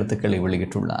அவர் இந்த கருத்துக்களை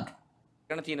வெளியிட்டுள்ளார்.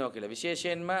 තියෙනවා කියලා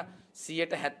විශේෂයෙන්ම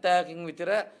 70%කින් විතර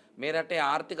මේ රටේ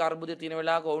ආර්ථික අර්බුදය තියෙන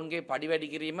වෙලාවක ඔවුන්ගේ පඩි වැඩි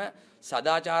කිරීම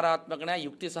සදාචාරාත්මක නැහැ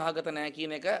යුක්ති සහගත නැහැ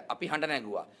කියන එක අපි හඬ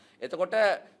නැගුවා. එතකොට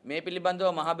මේ පිළිබඳව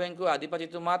මහ බැංකුවේ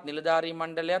අධිපතිතුමාත් නිලධාරී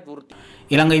මණ්ඩලයත් වෘත්ති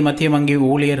இலங்கை மத்திய வங்கி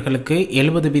ஊழியர்களுக்கு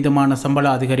 70 வீதமான சம்பள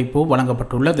அதிகரிப்பு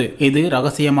வழங்கப்பட்டுள்ளது. இது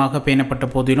ரகசியமாக பேணப்பட்ட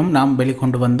போதிலும் நாம்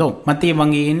வெளிக்கொண்டு வந்தோம். மத்திய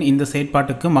வங்கியின் இந்த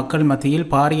செயற்பாட்டுக்கு மக்கள் மத்தியில்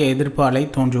பாரிய எதிர்ப்பு அலை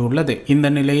தோன்றியுள்ளது. இந்த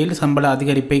நிலையில் சம்பள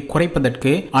அதிகரிப்பை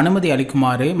குறைப்பதற்கு அனுமதி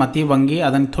அளிக்குமாறு மத்திய வங்கி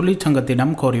அதன்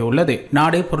தொழிற்சங்கத்திடம் கோரியுள்ளது.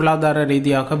 நாடு பொருளாதார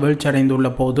ரீதியாக வீழ்ச்சியடைந்துள்ள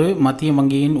போது மத்திய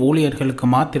வங்கியின் ஊழியர்களுக்கு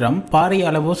மாத்திரம் பாரிய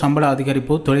அளவு சம்பள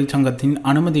அதிகரிப்பு தொழிற்சங்கத்தின்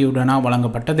அனுமதியுடனா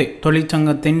வழங்கப்பட்டது.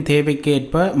 தொழிற்சங்கத்தின் தேவைக்கு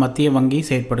ஏற்ப மத்திய வங்கி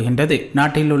செயற்படுகின்றது.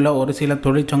 நாட்டில் உள்ள ஒரு சில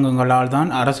தொழிற்சங்கங்களால் தான்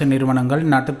அரசு நிறுவனங்கள்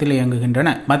நாட்டத்தில் இயங்குகின்றன.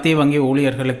 மத்திய வங்கி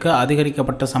ஊழியர்களுக்கு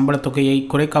அதிகரிக்கப்பட்ட சம்பள தொகையை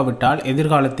குறைக்காவிட்டால்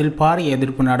எதிர்காலத்தில் பாரிய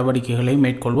எதிர்ப்பு நடவடிக்கைகளை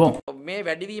மேற்கொள்வோம். මේ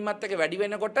වැඩිවීමත් එක්ක වැඩි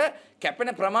වෙනකොට කැපෙන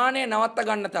ප්‍රමාණය නවත්ත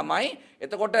ගන්න තමයි.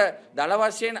 එතකොට දල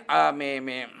වශයෙන්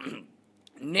මේ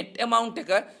net amount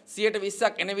එක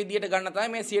 120ක් එන විදියට ගන්න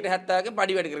තමයි මේ 170ක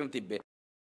පඩි වැඩි කරගෙන තිබ්බේ.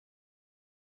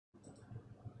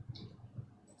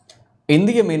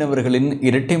 இந்திய மீனவர்களின்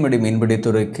இரட்டைமடி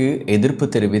மீன்பிடித்துறைக்கு எதிர்ப்பு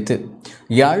தெரிவித்து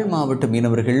யாழ் மாவட்ட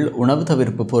மீனவர்கள் உணவு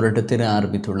தவிர்ப்பு போராட்டத்தை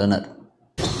ஆரம்பித்துள்ளனர்.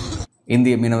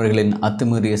 இந்திய மீனவர்களின்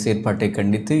அத்துமீறிய செயற்பாட்டை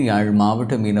கண்டித்து யாழ்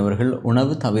மாவட்ட மீனவர்கள்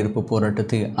உணவு தவிர்ப்பு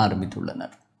போராட்டத்தை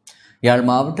ஆரம்பித்துள்ளனர். யாழ்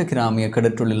மாவட்ட கிராமிய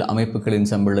கடற்றொழில் அமைப்புகளின்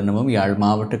சம்மேளனமும் யாழ்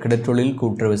மாவட்ட கடற்றொழில்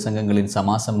கூட்டுறவு சங்கங்களின்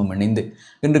சமாசமும் இணைந்து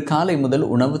இன்று காலை முதல்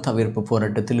உணவு தவிர்ப்பு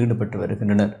போராட்டத்தில் ஈடுபட்டு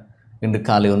வருகின்றனர். இன்று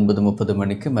காலை 9:30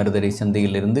 மணிக்கு மருதரை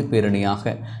சந்தையிலிருந்து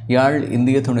பேரணியாக யாழ்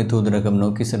இந்திய துணை தூதரகம்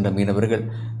நோக்கி சென்ற மீனவர்கள்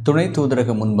துணை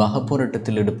தூதரகம் முன்பாக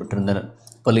போராட்டத்தில் ஈடுபட்டிருந்தனர்.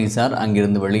 போலீசார்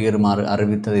அங்கிருந்து வெளியேறுமாறு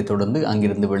அறிவித்ததைத் தொடர்ந்து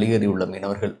அங்கிருந்து வெளியேறியுள்ள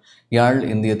மீனவர்கள் யாழ்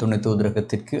இந்திய துணை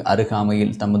தூதரகத்திற்கு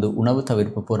அருகாமையில் தமது உணவு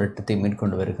தவிர்ப்பு போராட்டத்தை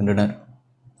மேற்கொண்டு வருகின்றனர்.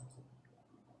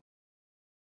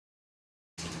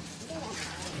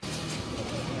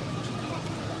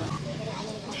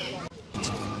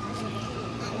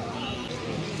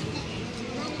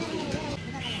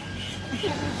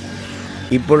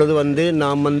 இப்பொழுது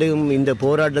நாம் இந்த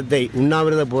போராட்டத்தை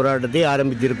உண்ணாவிரத போராட்டத்தை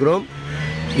ஆரம்பித்திருக்கிறோம்.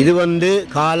 இது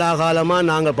காலாகாலமாக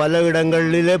நாங்கள் பல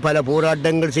இடங்களிலே பல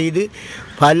போராட்டங்கள் செய்து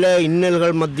பல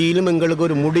இன்னல்கள் மத்தியிலும் எங்களுக்கு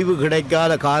ஒரு முடிவு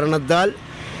கிடைக்காத காரணத்தால்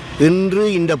இன்று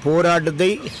இந்த போராட்டத்தை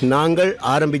நாங்கள்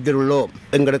ஆரம்பித்துள்ளோம்.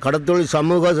 எங்கள் கடத்தொழில்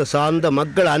சமூக சார்ந்த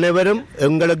மக்கள் அனைவரும்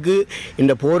எங்களுக்கு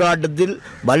இந்த போராட்டத்தில்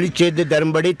வலி சேர்த்து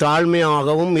தரும்படி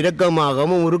தாழ்மையாகவும்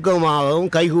இரக்கமாகவும் உருக்கமாகவும்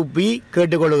கைகூப்பி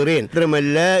கேட்டுக்கொள்கிறேன்.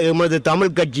 மட்டுமல்ல, எமது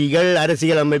தமிழ் கட்சிகள்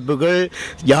அரசியல் அமைப்புகள்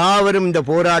யாவரும் இந்த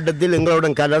போராட்டத்தில்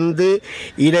எங்களுடன் கலந்து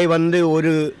இதை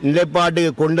ஒரு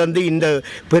நிலைப்பாட்டுக்கு கொண்டு வந்து இந்த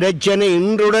பிரச்சனை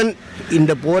இன்றுடன்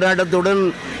இந்த போராட்டத்துடன்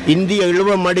இந்திய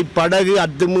இழுவமடி படகு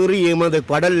அத்துமீறி எமது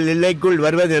கடல் எல்லைக்குள்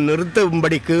வருவதை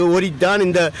நிறுத்தும்படி கோரித்தான்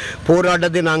இந்த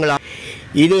போராட்டத்தை நாங்கள்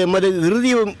இது எமது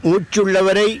இறுதி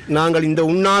மூச்சுள்ளவரை நாங்கள் இந்த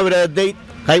உண்ணாவிரதத்தை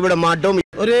கைவிட மாட்டோம்.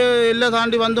 ஒரு எல்லை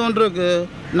தாண்டி வந்து கொண்டிருக்கு.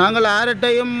 நாங்கள்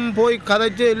யார்கிட்டையும் போய்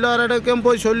கதைச்சு எல்லாரிடக்கும்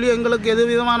போய் சொல்லி எங்களுக்கு எது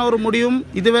விதமான ஒரு முடிவும்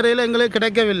இதுவரையில் எங்களுக்கு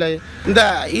கிடைக்கவில்லை. இந்த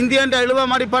இந்தியன்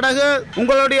இழுவமடி படகு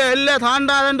உங்களுடைய எல்லை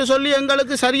தாண்டாதென்று சொல்லி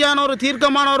எங்களுக்கு சரியான ஒரு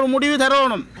தீர்க்கமான ஒரு முடிவு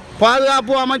தரணும்.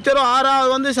 பாதுகாப்பு அமைச்சரும்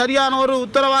 6வது சரியான ஒரு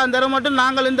உத்தரவாதம் தர மட்டும்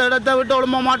நாங்கள் இந்த இடத்தை விட்டு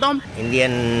ஒழும்ப மாட்டோம்.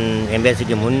 இந்தியன்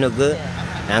எம்பசிக்கு முன்னுக்கு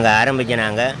நாங்கள்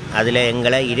ஆரம்பிச்சினாங்க. அதில்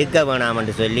எங்களை இருக்க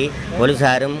வேணாம்னு சொல்லி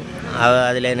போலீஸாரும்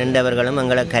அதில் நின்றவர்களும்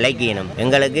எங்களை கலைக்கணும்.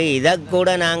 எங்களுக்கு இதை கூட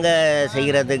நாங்கள்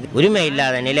செய்கிறதுக்கு உரிமை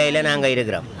இல்லாத நிலையில் நாங்கள்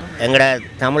இருக்கிறோம். எங்களோட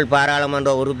தமிழ்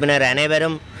பாராளுமன்ற உறுப்பினர்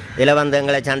அனைவரும் இதில்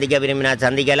எங்களை சந்திக்க விரும்பினால்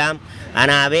சந்திக்கலாம்.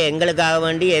 ஆனால் அவை எங்களுக்காக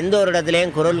வேண்டி எந்த ஒரு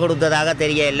இடத்துலையும் குரல் கொடுத்ததாக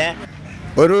தெரியல.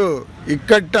 ஒரு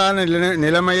இக்கட்டான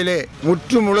நிலைமையிலே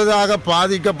முற்று முழுதாக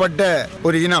பாதிக்கப்பட்ட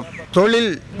ஒரு இனம், தொழில்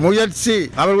முயற்சி,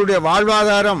 அவர்களுடைய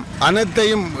வாழ்வாதாரம்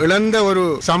அனைத்தையும் இழந்த ஒரு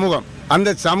சமூகம்.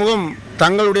 அந்த சமூகம்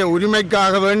தங்களுடைய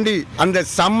உரிமைக்காக வேண்டி அந்த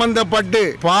சம்பந்தப்பட்டு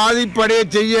பாதிப்படைய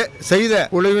செய்த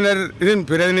குழுவினரின்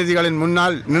பிரதிநிதிகளின்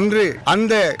முன்னால் நின்று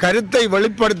அந்த கருத்தை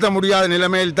வெளிப்படுத்த முடியாத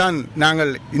நிலைமையில் தான்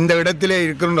நாங்கள் இந்த இடத்திலே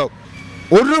இருக்கின்றோம்.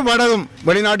 ஒரு படகும்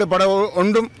வெளிநாட்டு படகு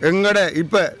ஒன்றும் எங்கட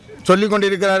இப்ப சொல்லிக்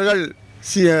கொண்டிருக்கிறார்கள்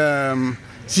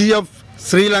சிஎஃப்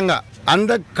ஸ்ரீலங்கா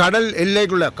அந்த கடல்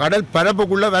எல்லைக்குள்ள கடல்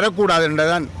பரப்புக்குள்ள வரக்கூடாது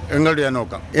என்றுதான் எங்களுடைய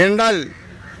நோக்கம். என்றால்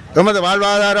எமது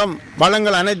வாழ்வாதாரம்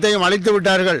வளங்கள் அனைத்தையும் அழித்து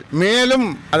விட்டார்கள். மேலும்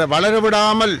அதை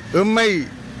வளரவிடாமல் எம்மை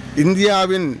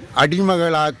இந்தியாவின்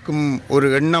அடிமகளாக்கும் ஒரு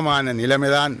எண்ணமான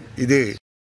நிலைமைதான் இது.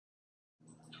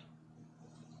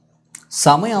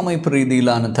 சமய அமைப்பு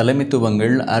ரீதியிலான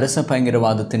தலைமைத்துவங்கள் அரச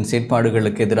பயங்கரவாதத்தின்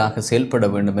செயற்பாடுகளுக்கு எதிராக செயல்பட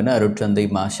வேண்டும் என அருட்தந்தை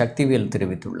மா சக்திவேல்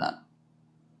தெரிவித்துள்ளார்.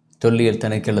 தொல்லியல்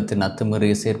திணைக்களத்தின்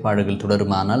அத்துமீறிய செயற்பாடுகள்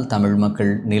தொடருமானால் தமிழ்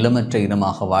மக்கள் நிலமற்ற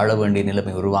இனமாக வாழ வேண்டிய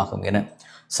நிலைமை உருவாகும் என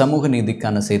சமூக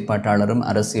நீதிக்கான செயற்பாட்டாளரும்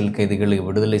அரசியல் கைதிகளை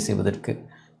விடுதலை செய்வதற்கு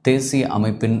தேசிய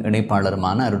அமைப்பின்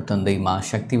இணைப்பாளருமான அருட்தந்தை மா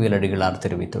சக்திவேல் அடிகளார்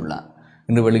தெரிவித்துள்ளார்.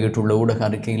 இன்று வெளியிட்டுள்ள ஊடக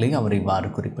அறிக்கையிலே அவர் இவ்வாறு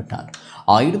குறிப்பிட்டார்.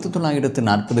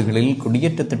 1940களில்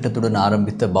குடியேற்ற திட்டத்துடன்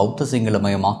ஆரம்பித்த பௌத்த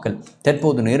சிங்களமயமாக்கல்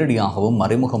தற்போது நேரடியாகவும்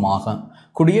மறைமுகமாக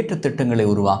குடியேற்ற திட்டங்களை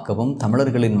உருவாக்கவும்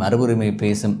தமிழர்களின் மரபுரிமை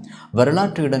பேசும்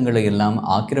வரலாற்று இடங்களை எல்லாம்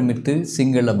ஆக்கிரமித்து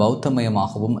சிங்கள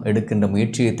பௌத்தமயமாகவும் எடுக்கின்ற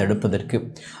முயற்சியை தடுப்பதற்கு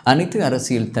அனைத்து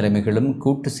அரசியல் தலைமைகளும்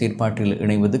கூட்டு செயற்பாட்டில்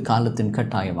இணைவது காலத்தின்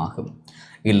கட்டாயமாகும்.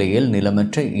 இல்லையேல்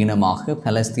நிலமற்ற இனமாக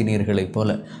பலஸ்தீனியர்களைப் போல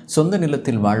சொந்த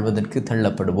நிலத்தில் வாழ்வதற்கு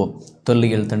தள்ளப்படுவோம்.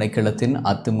 தொல்லியல் திணைக்களத்தின்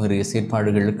அத்துமீறிய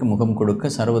செயற்பாடுகளுக்கு முகம் கொடுக்க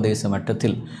சர்வதேச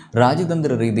மட்டத்தில்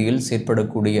ராஜதந்திர ரீதியில்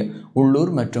செயற்படக்கூடிய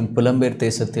உள்ளூர் மற்றும் புலம்பெயர்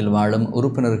தேசத்தில் வாழும்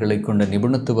உறுப்பினர்களை கொண்ட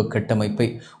நிபுணத்துவ கட்டமைப்பை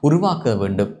உருவாக்க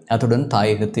வேண்டும். அத்துடன்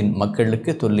தாயகத்தின்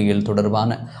மக்களுக்கு தொல்லியல்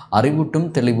தொடர்பான அறிவூட்டும்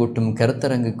தெளிவூட்டும்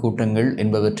கருத்தரங்கு கூட்டங்கள்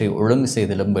என்பவற்றை ஒழுங்கு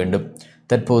செய்தலும் வேண்டும்.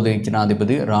 தற்போதைய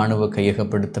ஜனாதிபதி இராணுவ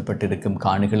கையகப்படுத்தப்பட்டிருக்கும்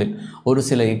காணிகளில் ஒரு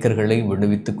சில ஏக்கர்களை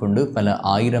விடுவித்து கொண்டு பல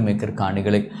ஆயிரம் ஏக்கர்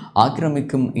காணிகளை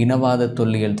ஆக்கிரமிக்கும் இனவாத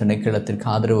தொல்லியல் திணைக்களத்திற்கு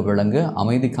ஆதரவு வழங்க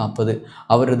அமைதி காப்பது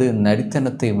அவரது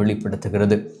நரித்தனத்தை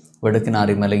வெளிப்படுத்துகிறது.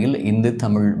 வடக்குநாரி மலையில் இந்து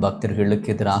தமிழ் பக்தர்களுக்கு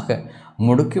எதிராக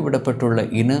முடுக்கிவிடப்பட்டுள்ள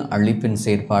இன அழிப்பின்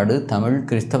செயற்பாடு தமிழ்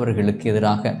கிறிஸ்தவர்களுக்கு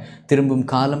எதிராக திரும்பும்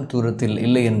காலம் தூரத்தில்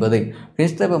இல்லை என்பதை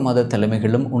கிறிஸ்தவ மத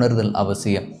தலைமைகளும் உணர்தல்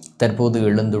அவசியம். தற்போது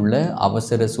எழுந்துள்ள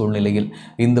அவசர சூழ்நிலையில்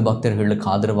இந்து பக்தர்களுக்கு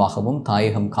ஆதரவாகவும்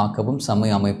தாயகம் காக்கவும்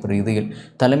சமய அமைப்பு ரீதியில்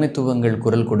தலைமைத்துவங்கள்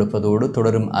குரல் கொடுப்பதோடு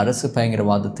தொடரும் அரசு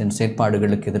பயங்கரவாதத்தின்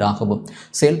செயற்பாடுகளுக்கு எதிராகவும்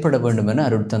செயல்பட வேண்டும் என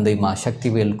அருட்தந்தை மா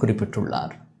சக்திவேல்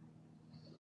குறிப்பிட்டுள்ளார்.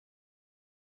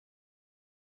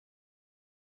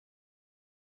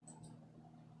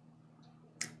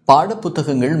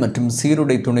 பாடப்புத்தகங்கள் மற்றும்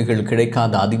சீருடை துணிகள்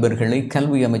கிடைக்காத அதிபர்களை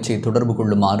கல்வி அமைச்சை தொடர்பு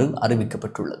கொள்ளுமாறு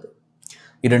அறிவிக்கப்பட்டுள்ளது.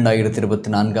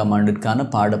 2024ஆம் ஆண்டிற்கான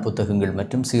பாடப்புத்தகங்கள்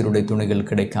மற்றும் சீருடை துணிகள்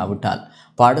கிடைக்காவிட்டால்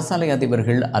பாடசாலை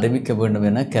அதிபர்கள் அறிவிக்க வேண்டும்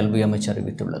என கல்வி அமைச்சு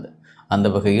அறிவித்துள்ளது. அந்த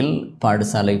வகையில்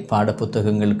பாடசாலை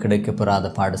பாடப்புத்தகங்கள் கிடைக்கப்பெறாத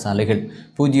பாடசாலைகள்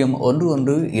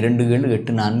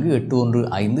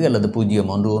 0112784815 அல்லது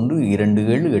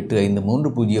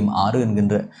 0112785306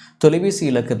 என்கின்ற தொலைபேசி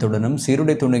இலக்கத்துடனும்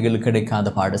சீருடை துணிகள்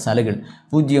கிடைக்காத பாடசாலைகள்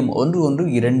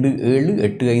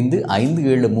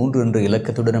 0112278557 என்ற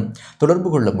இலக்கத்துடனும்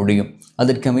தொடர்பு கொள்ள முடியும்.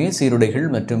 அதற்கமைய சீருடைகள்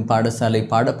மற்றும் பாடசாலை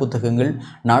பாடப்புத்தகங்கள்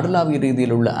நாடளாவிய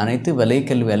ரீதியில் உள்ள அனைத்து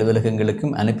வலயக்கல்வி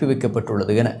அலுவலகங்களுக்கும் அனுப்பி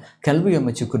வைக்கப்பட்டுள்ளது என கல்வி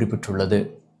அமைச்சு குறிப்பிட்டுள்ளது. கல்வி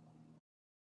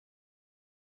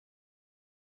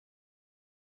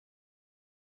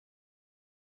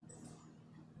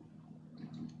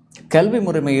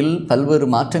முறைமையில் பல்வேறு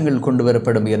மாற்றங்கள்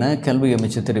கொண்டுவரப்படும் என கல்வி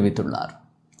அமைச்சு தெரிவித்துள்ளார்.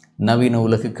 நவீன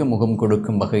உலகுக்கு முகம்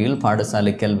கொடுக்கும் வகையில்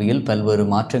பாடசாலை கல்வியில் பல்வேறு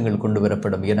மாற்றங்கள்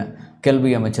கொண்டுவரப்படும் என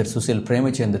கல்வி அமைச்சர் சுசில்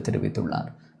பிரேமச்சந்திர தெரிவித்துள்ளார்.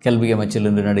 கல்வி அமைச்சில்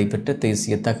இன்று நடைபெற்ற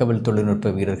தேசிய தகவல்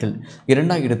தொழில்நுட்ப வீரர்கள்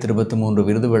 2023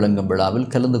 விருது வழங்கும் விழாவில்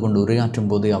கலந்து கொண்டு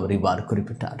உரையாற்றும் போது அவர் இவ்வாறு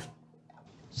குறிப்பிட்டார்.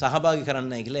 සහභාගී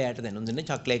කරන්නයි කියලා එයාට දැනුම් දෙන්නේ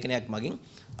චක්ලේඛනයක් මගින්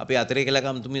අපේ අතරේ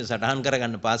කළකම්තුමිය සටහන්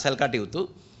කරගන්න පාසල් කටයුතු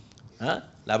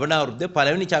ලබන අවුරුද්දේ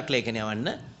පළවෙනි චක්ලේඛනය වන්න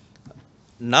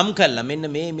නම් කළා මෙන්න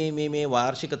මේ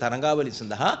වාර්ෂික තරඟාවලිය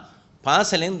සඳහා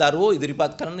පාසලෙන් දරුවෝ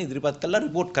ඉදිරිපත් කළා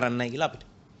රිපෝට් කරන්නයි කියලා අපිට.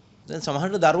 දැන්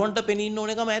සමහරවිට දරුවන්ට පෙනී ඉන්න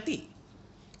ඕනකම ඇති.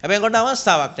 හැබැයි කොට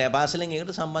අවස්ථාවක් නැහැ. පාසලෙන්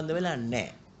ඒකට සම්බන්ධ වෙලා නැහැ.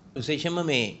 විශේෂයෙන්ම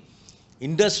මේ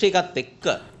ඉන්ඩස්ට්‍රි එකත් එක්ක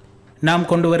நாம்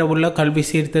கொண்டுவரவுள்ள கல்வி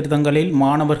சீர்திருத்தங்களில்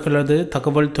மாணவர்களது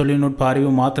தகவல் தொழில்நுட்ப அறிவு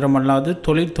மாத்திரமல்லாது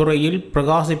தொழில்துறையில்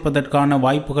பிரகாசிப்பதற்கான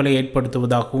வாய்ப்புகளை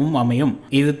ஏற்படுத்துவதாகவும் அமையும்.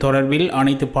 இது தொடர்பில்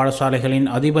அனைத்து பாடசாலைகளின்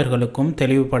அதிபர்களுக்கும்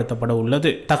தெளிவுபடுத்தப்பட உள்ளது.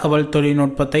 தகவல்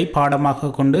தொழில்நுட்பத்தை பாடமாக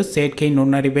கொண்டு செயற்கை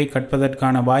நுண்ணறிவை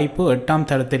கற்பதற்கான வாய்ப்பு 8ஆம்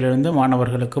தரத்திலிருந்து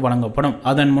மாணவர்களுக்கு வழங்கப்படும்.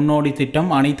 அதன் முன்னோடி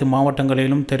திட்டம் அனைத்து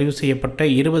மாவட்டங்களிலும் தெரிவு செய்யப்பட்ட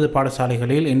 20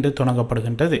 பாடசாலைகளில் இன்று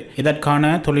தொடங்கப்படுகின்றது.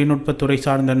 இதற்கான தொழில்நுட்பத்துறை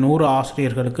சார்ந்த 100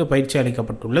 ஆசிரியர்களுக்கு பயிற்சி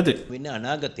அளிக்கப்பட்டுள்ளது.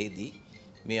 අනාගතයේදී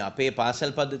මේ අපේ පාසල්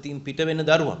පද්ධතියින් පිට වෙන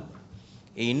දරුවන්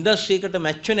ඒ ඉන්ඩස්ට්‍රි එකට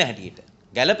මැච් වෙන හැටියට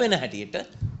ගැලපෙන හැටියට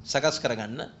සකස්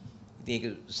කරගන්න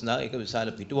ඉතින් ඒක විශාල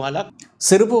පිටුවහලක්.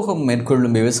 சிறுபோகம்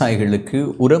மேற்கொள்ளும் விவசாயிகளுக்கு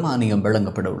உரமானியம்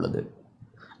வழங்கப்பட உள்ளது.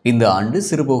 இந்த ஆண்டு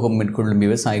சிறுபோகம் மேற்கொள்ளும்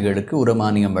விவசாயிகளுக்கு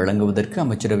உரமானியம் வழங்குவதற்கு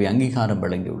அமைச்சரவை அங்கீகாரம்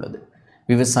வழங்கியுள்ளது.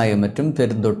 விவசாய மற்றும்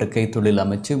பெருந்தோட்ட கைத்தொழில்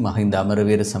அமைச்சு மஹிந்த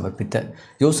அமரவீர சமர்ப்பித்த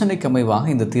யோசனைக்கு அமைவாக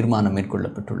இந்த தீர்மானம்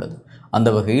மேற்கொள்ளப்பட்டுள்ளது. அந்த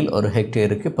வகையில் ஒரு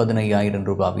ஹெக்டேருக்கு 15,000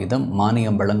 ரூபாய் வீதம்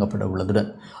மானியம் வழங்கப்பட உள்ளதுடன்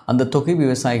அந்த தொகை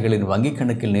விவசாயிகளின் வங்கிக்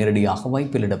கணக்கில் நேரடியாக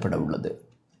வைப்பிலிடப்பட உள்ளது.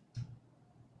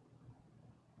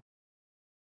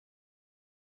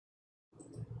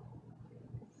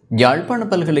 யாழ்ப்பாண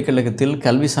பல்கலைக்கழகத்தில்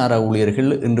கல்விசாரா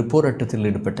ஊழியர்கள் இன்று போராட்டத்தில்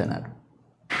ஈடுபட்டனர்.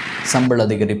 சம்பள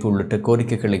அதிகரிப்பு உள்ளிட்ட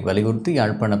கோரிக்கைகளை வலியுறுத்தி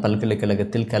யாழ்ப்பாண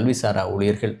பல்கலைக்கழகத்தில் கல்விசாரா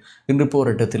ஊழியர்கள் இன்று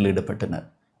போராட்டத்தில் ஈடுபட்டனர்.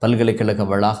 பல்கலைக்கழக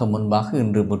வளாகம் முன்பாக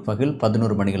இன்று முற்பகல்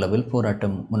 11 மணியளவில்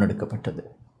போராட்டம் முன்னெடுக்கப்பட்டது.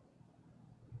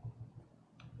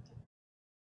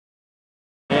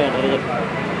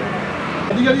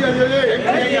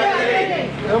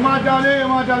 ஏமாற்றாதே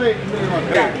ஏமாற்றாதே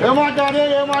ஏமாற்றாதே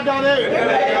ஏமாற்றாதே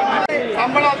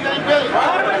சம்பள அதிகரிப்பில்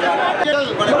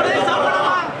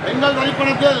எங்கள்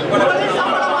வரிப்பணத்தில்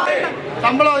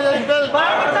சம்பள அதிகரிப்பில்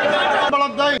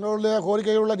சம்பளத்தை எங்களுடைய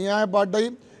கோரிக்கையில் உள்ள நியாயப்பாட்டை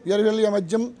உயர்கல்வி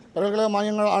அமைச்சும் பல்கலைக்கழக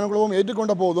மானியங்கள் ஆணைக்குழுவும்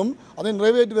ஏற்றுக்கொண்ட போதும் அதை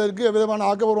நிறைவேற்றுவதற்கு எவ்விதமான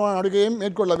ஆக்கப்பூர்வமான நடவடிக்கையும்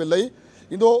மேற்கொள்ளவில்லை.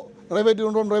 இதோ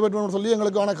நிறைவேற்றுவோம் சொல்லி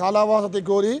எங்களுக்கான கால அவகாசத்தை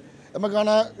கோரி எமக்கான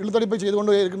இழுத்தடிப்பை செய்து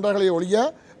கொண்டு இருக்கின்றார்களே ஒழிய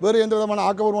வேறு எந்த விதமான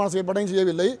ஆக்கப்பூர்வமான செயல்பாட்டையும்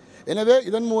செய்யவில்லை. எனவே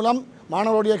இதன் மூலம்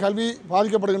மாணவருடைய கல்வி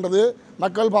பாதிக்கப்படுகின்றது,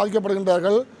 மக்கள்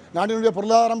பாதிக்கப்படுகின்றார்கள், நாட்டினுடைய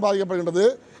பொருளாதாரம் பாதிக்கப்படுகின்றது.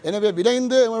 எனவே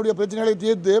விரைந்து எங்களுடைய பிரச்சனைகளை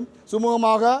தீர்த்து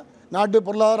சுமூகமாக நாட்டு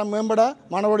பொருளாதாரம் மேம்பட,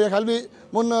 மாணவருடைய கல்வி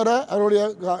முன்னேற,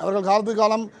 அவர்கள் காலத்துக்கு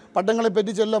காலம் பட்டங்களை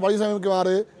பெற்று செல்ல வழி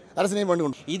சமைக்குமாறு அரசினை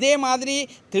வேண்டும். இதே மாதிரி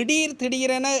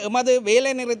திடீரென எமது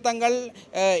வேலை நிறுத்தங்கள்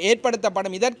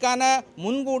ஏற்படுத்தப்படும். இதற்கான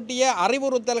முன்கூட்டிய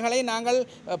அறிவுறுத்தல்களை நாங்கள்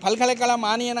பல்கலைக்கழக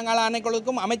மானியங்கள்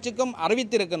ஆணைக்குழுக்கும் அமைச்சுக்கும்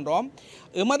அறிவித்திருக்கின்றோம்.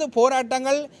 எமது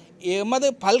போராட்டங்கள் எமது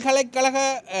பல்கலைக்கழக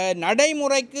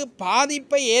நடைமுறைக்கு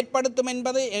பாதிப்பை ஏற்படுத்தும்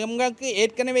என்பது எங்களுக்கு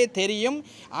ஏற்கனவே தெரியும்.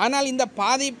 ஆனால் இந்த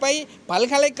பாதிப்பை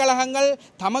பல்கலைக்கழகங்கள்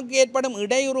தமக்கு ஏற்படும்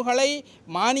இடையூறுகளை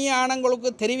மானிய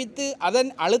ஆணைகளுக்கு தெரிவித்து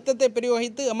அதன் அழுத்தத்தை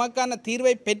பிரயோகித்து எமக்கான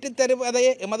தீர்வை பெற்றுத்தருவதே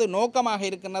எமது நோக்கமாக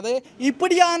இருக்கின்றது.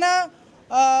 இப்படியான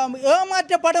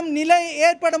ஏமாற்றப்படும் நிலை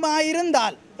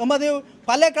ஏற்படுமாயிருந்தால் எமது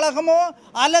பல்கலைக்கழகமோ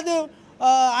அல்லது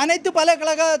அனைத்து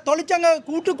பல்கலைக்கழக தொழிற்சங்க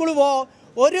கூட்டுக்குழுவோ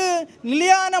ஒரு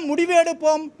நிலையான முடிவு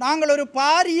எடுப்போம். நாங்கள் ஒரு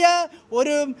பாரிய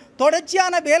ஒரு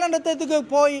தொடர்ச்சியான வேலைநிறுத்தத்துக்கு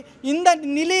போய் இந்த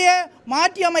நிலையை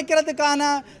மாற்றி அமைக்கிறதுக்கான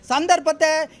சந்தர்ப்பத்தை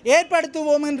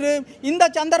ஏற்படுத்துவோம் என்று இந்த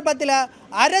சந்தர்ப்பத்தில்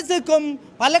அரசுக்கும்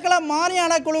பல்கலைக்கழக மானிய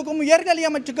ஆணைக்குழுக்கும் உயர்கல்வி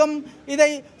அமைச்சுக்கும் இதை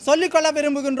சொல்லிக்கொள்ள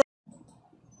விரும்புகின்றோம்.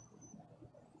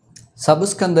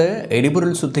 சபுஸ்கந்த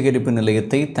எரிபொருள் சுத்திகரிப்பு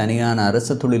நிலையத்தை தனியான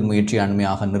அரசு தொழில் முயற்சி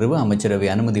ஆண்மையாக நிறுவ அமைச்சரவை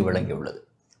அனுமதி வழங்கியுள்ளது.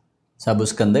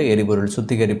 சபுஸ்கந்த எரிபொருள்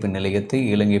சுத்திகரிப்பு நிலையத்தை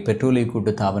இலங்கை பெட்ரோலிய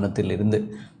கூட்டு தாபனத்தில் இருந்து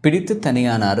பிடித்து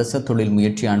தனியான அரச தொழில்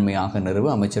முயற்சி ஆண்மையாக நிறுவ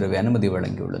அமைச்சரவை அனுமதி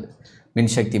வழங்கியுள்ளது.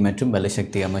 மின்சக்தி மற்றும்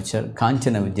பலசக்தி அமைச்சர்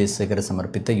காஞ்சன விஜயசேகர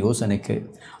சமர்ப்பித்த யோசனைக்கு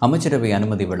அமைச்சரவை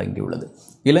அனுமதி வழங்கியுள்ளது.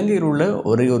 இலங்கையில் உள்ள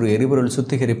ஒரே ஒரு எரிபொருள்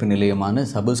சுத்திகரிப்பு நிலையமான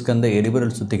சபுஸ்கந்த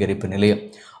எரிபொருள் சுத்திகரிப்பு நிலையம்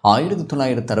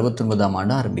 1969ஆம்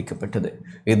ஆண்டு ஆரம்பிக்கப்பட்டது.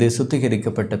 இது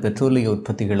சுத்திகரிக்கப்பட்ட பெட்ரோலிய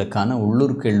உற்பத்திகளுக்கான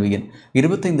உள்ளூர் கேள்வியின்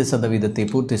 25%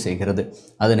 பூர்த்தி செய்கிறது.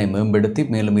 அதனை மேம்படுத்தி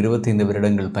மேலும் 25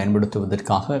 வருடங்கள்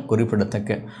பயன்படுத்துவதற்காக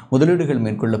குறிப்பிடத்தக்க முதலீடுகள்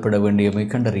மேற்கொள்ளப்பட வேண்டியமை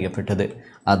கண்டறியப்பட்டது.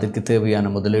 அதற்கு தேவையான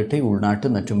முதலீட்டை உள்நாட்டு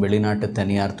மற்றும் வெளிநாட்டு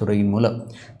தனியார் துறையின் மூலம்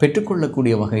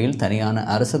பெற்றுக்கொள்ளக்கூடிய வகையில் தனியான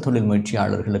அரசு தொழில்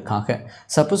முயற்சியாளர்களுக்காக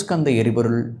சபுஸ்கந்த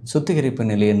எரிபொருள் சுத்திகரிப்பு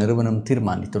நிலைய நிறுவனம்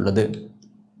தீர்மானித்துள்ளது.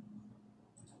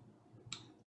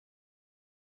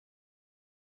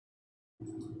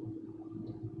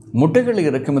 முட்டைகளை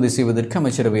இறக்குமதி செய்வதற்கு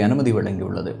அமைச்சரவை அனுமதி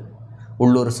வழங்கியுள்ளது.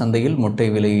 உள்ளூர் சந்தையில் முட்டை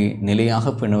விலையை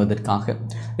நிலையாக பேணுவதற்காக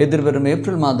எதிர்வரும்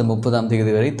ஏப்ரல் மாதம் 30ஆம்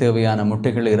தேதி வரை தேவையான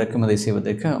முட்டைகளை இறக்குமதி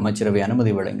செய்வதற்கு அமைச்சரவை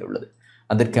அனுமதி வழங்கியுள்ளது.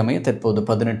 அதற்கமைய தற்போது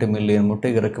 18 மில்லியன் முட்டை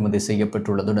இறக்குமதி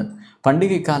செய்யப்பட்டுள்ளதுடன்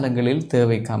பண்டிகை காலங்களில்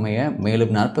தேவைக்கமைய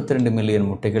மேலும் 42 மில்லியன்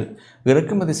முட்டைகள்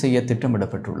இறக்குமதி செய்ய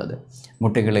திட்டமிடப்பட்டுள்ளது.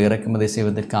 முட்டைகளை இறக்குமதி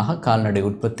செய்வதற்காக கால்நடை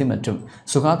உற்பத்தி மற்றும்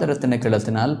சுகாதார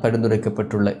திணைக்களத்தினால்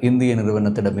பரிந்துரைக்கப்பட்டுள்ள இந்திய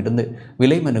நிறுவனத்திடமிருந்து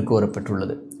விலை மனு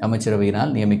கோரப்பட்டுள்ளது.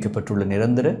 அமைச்சரவையினால் நியமிக்கப்பட்டுள்ள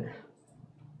நிரந்தர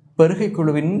பெருகை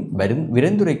குழுவின்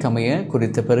விரைந்துரைக்கமைய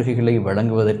குறித்த பெருகைகளை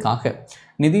வழங்குவதற்காக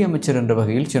நிதி அமைச்சர் என்ற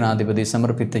வகையில் ஜனாதிபதி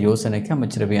சமர்ப்பித்த யோசனைக்கு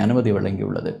அமைச்சரவை அனுமதி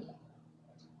வழங்கியுள்ளது.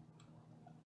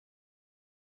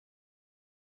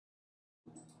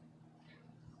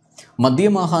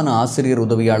 மத்திய மாகாண ஆசிரியர்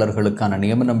உதவியாளர்களுக்கான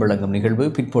நியமனம் வழங்கும் நிகழ்வு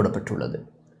பிற்போடப்பட்டுள்ளது.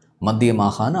 மத்திய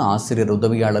மாகாண ஆசிரியர்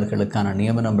உதவியாளர்களுக்கான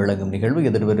நியமனம் வழங்கும் நிகழ்வு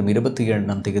எதிர்வரும்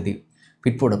 27ஆம் தேதி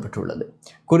பிற்போடப்பட்டுள்ளது.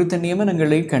 குறித்த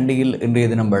நியமனங்களை கண்டியில் இன்றைய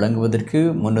தினம் வழங்குவதற்கு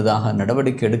முன்னதாக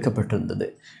நடவடிக்கை எடுக்கப்பட்டிருந்தது.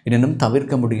 எனினும்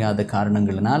தவிர்க்க முடியாத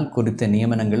காரணங்களினால் குறித்த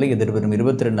நியமனங்களை எதிர்வரும்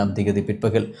 22ஆம் தேதி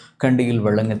பிற்பகல் கண்டியில்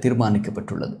வழங்க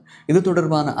தீர்மானிக்கப்பட்டுள்ளது. இது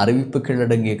தொடர்பான அறிவிப்புகள்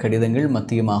அடங்கிய கடிதங்கள்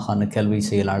மத்திய மாகாண கல்வி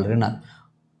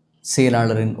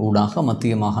செயலாளரின் ஊடாக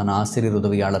மத்திய மாகாண ஆசிரியர்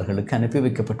உதவியாளர்களுக்கு அனுப்பி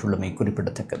வைக்கப்பட்டுள்ளமை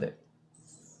குறிப்பிடத்தக்கது.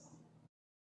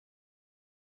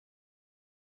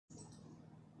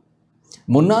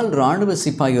 முன்னாள் இராணுவ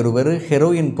சிப்பாய் ஒருவர்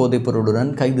ஹெரோயின்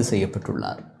போதைப்பொருளுடன் கைது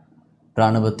செய்யப்பட்டுள்ளார்.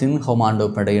 இராணுவத்தின் கொமாண்டோ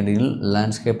படையணியில்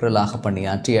லான்ஸ் கேப்ரலாக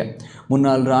பணியாற்றிய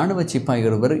முன்னாள் இராணுவ சிப்பாய்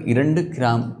ஒருவர் 2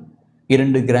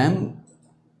 கிராம்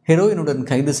ஹெரோயினுடன்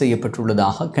கைது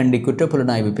செய்யப்பட்டுள்ளதாக கண்டி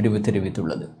குற்றப்புலனாய்வு பிரிவு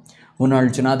தெரிவித்துள்ளது.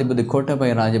 முன்னாள் ஜனாதிபதி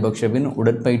கோட்டாபய ராஜபக்ஷவின்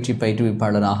உடற்பயிற்சி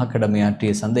பயிற்றுவிப்பாளராக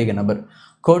கடமையாற்றிய சந்தேக நபர்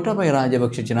கோட்டாபய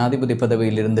ராஜபக்ஷ ஜனாதிபதி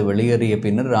பதவியிலிருந்து வெளியேறிய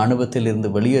பின்னர் இராணுவத்தில் இருந்து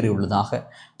வெளியேறியுள்ளதாக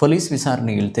போலீஸ்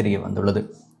விசாரணையில் தெரிய வந்துள்ளது.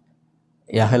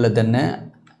 யகலதன்ன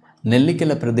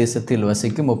நெல்லிக்கல பிரதேசத்தில்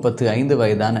வசிக்கும் 35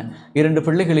 வயதான 2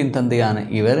 பிள்ளைகளின் தந்தையான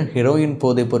இவர் ஹெரோயின்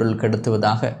போதைப்பொருள்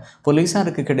கடத்துவதாக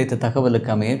போலீசாருக்கு கிடைத்த தகவலுக்கு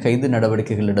அமைய கைது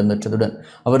நடவடிக்கைகள் இடம்பெற்றதுடன்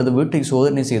அவரது வீட்டை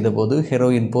சோதனை செய்தபோது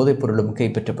ஹெரோயின் போதைப்பொருளும்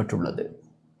கைப்பற்றப்பட்டுள்ளது.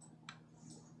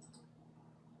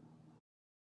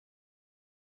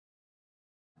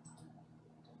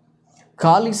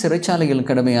 காலி சிறைச்சாலையில்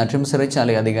கடமையாற்றும்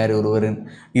சிறைச்சாலை அதிகாரி ஒருவரின்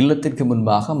இல்லத்திற்கு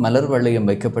முன்பாக மலர் வளையம்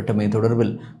வைக்கப்பட்டமை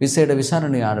தொடர்பில் விசேட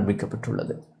விசாரணை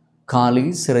ஆரம்பிக்கப்பட்டுள்ளது. காலி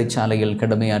சிறைச்சாலையில்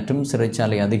கடமையாற்றும்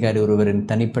சிறைச்சாலை அதிகாரி ஒருவரின்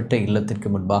தனிப்பட்ட இல்லத்திற்கு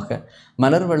முன்பாக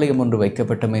மலர் வளையம் ஒன்று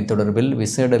வைக்கப்பட்டமை தொடர்பில்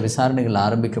விசேட விசாரணைகள்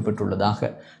ஆரம்பிக்கப்பட்டுள்ளதாக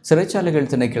சிறைச்சாலைகள்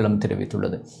திணைக்களம்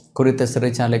தெரிவித்துள்ளது. குறித்த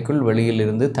சிறைச்சாலைக்குள் வெளியில்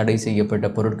இருந்து தடை செய்யப்பட்ட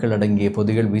பொருட்கள் அடங்கிய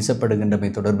பொதிகள்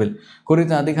வீசப்படுகின்றமை தொடர்பில்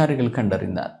குறித்த அதிகாரிகள்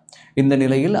கண்டறிந்தார். இந்த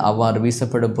நிலையில் அவ்வாறு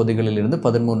வீசப்படும் பொதிகளில் இருந்து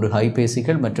 13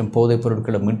 கைபேசிகள் மற்றும் போதைப்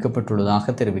பொருட்களும்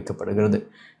மீட்கப்பட்டுள்ளதாக தெரிவிக்கப்படுகிறது.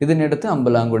 இதனையடுத்து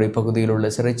அம்பலாங்குடை பகுதியில் உள்ள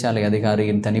சிறைச்சாலை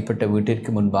அதிகாரியின் தனிப்பட்ட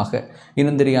வீட்டிற்கு முன்பாக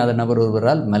இனம் தெரியாத நபர்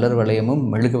ஒருவரால் மலர் வளையமும்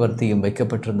மெழுகுவர்த்தியும்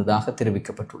வைக்கப்பட்டிருந்ததாக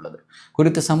தெரிவிக்கப்பட்டுள்ளது.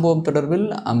 குறித்த சம்பவம் தொடர்பில்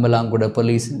அம்பலாங்குட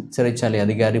போலீஸ் சிறைச்சாலை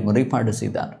அதிகாரி முறைப்பாடு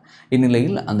செய்தார்.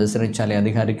 இந்நிலையில் அந்த சிறைச்சாலை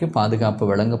அதிகாரிக்கு பாதுகாப்பு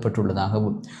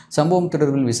வழங்கப்பட்டுள்ளதாகவும் சம்பவம்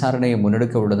தொடர்பில் விசாரணையை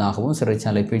முன்னெடுக்க உள்ளதாகவும்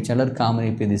சிறைச்சாலை பேச்சாளர்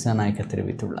காமினி பி திசாநாயக்க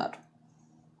தெரிவித்துள்ளார்.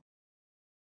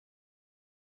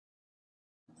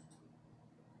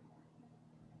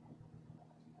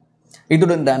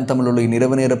 இதுடன் டான் தமிழொலி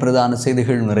இரவு நேர பிரதான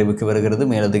செய்திகள் நிறைவுக்கு வருகிறது.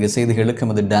 மேலதிக செய்திகளுக்கு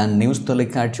நமது டான் நியூஸ்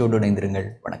தொலைக்காட்சியோடு இணைந்திருங்கள்.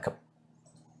 வணக்கம்.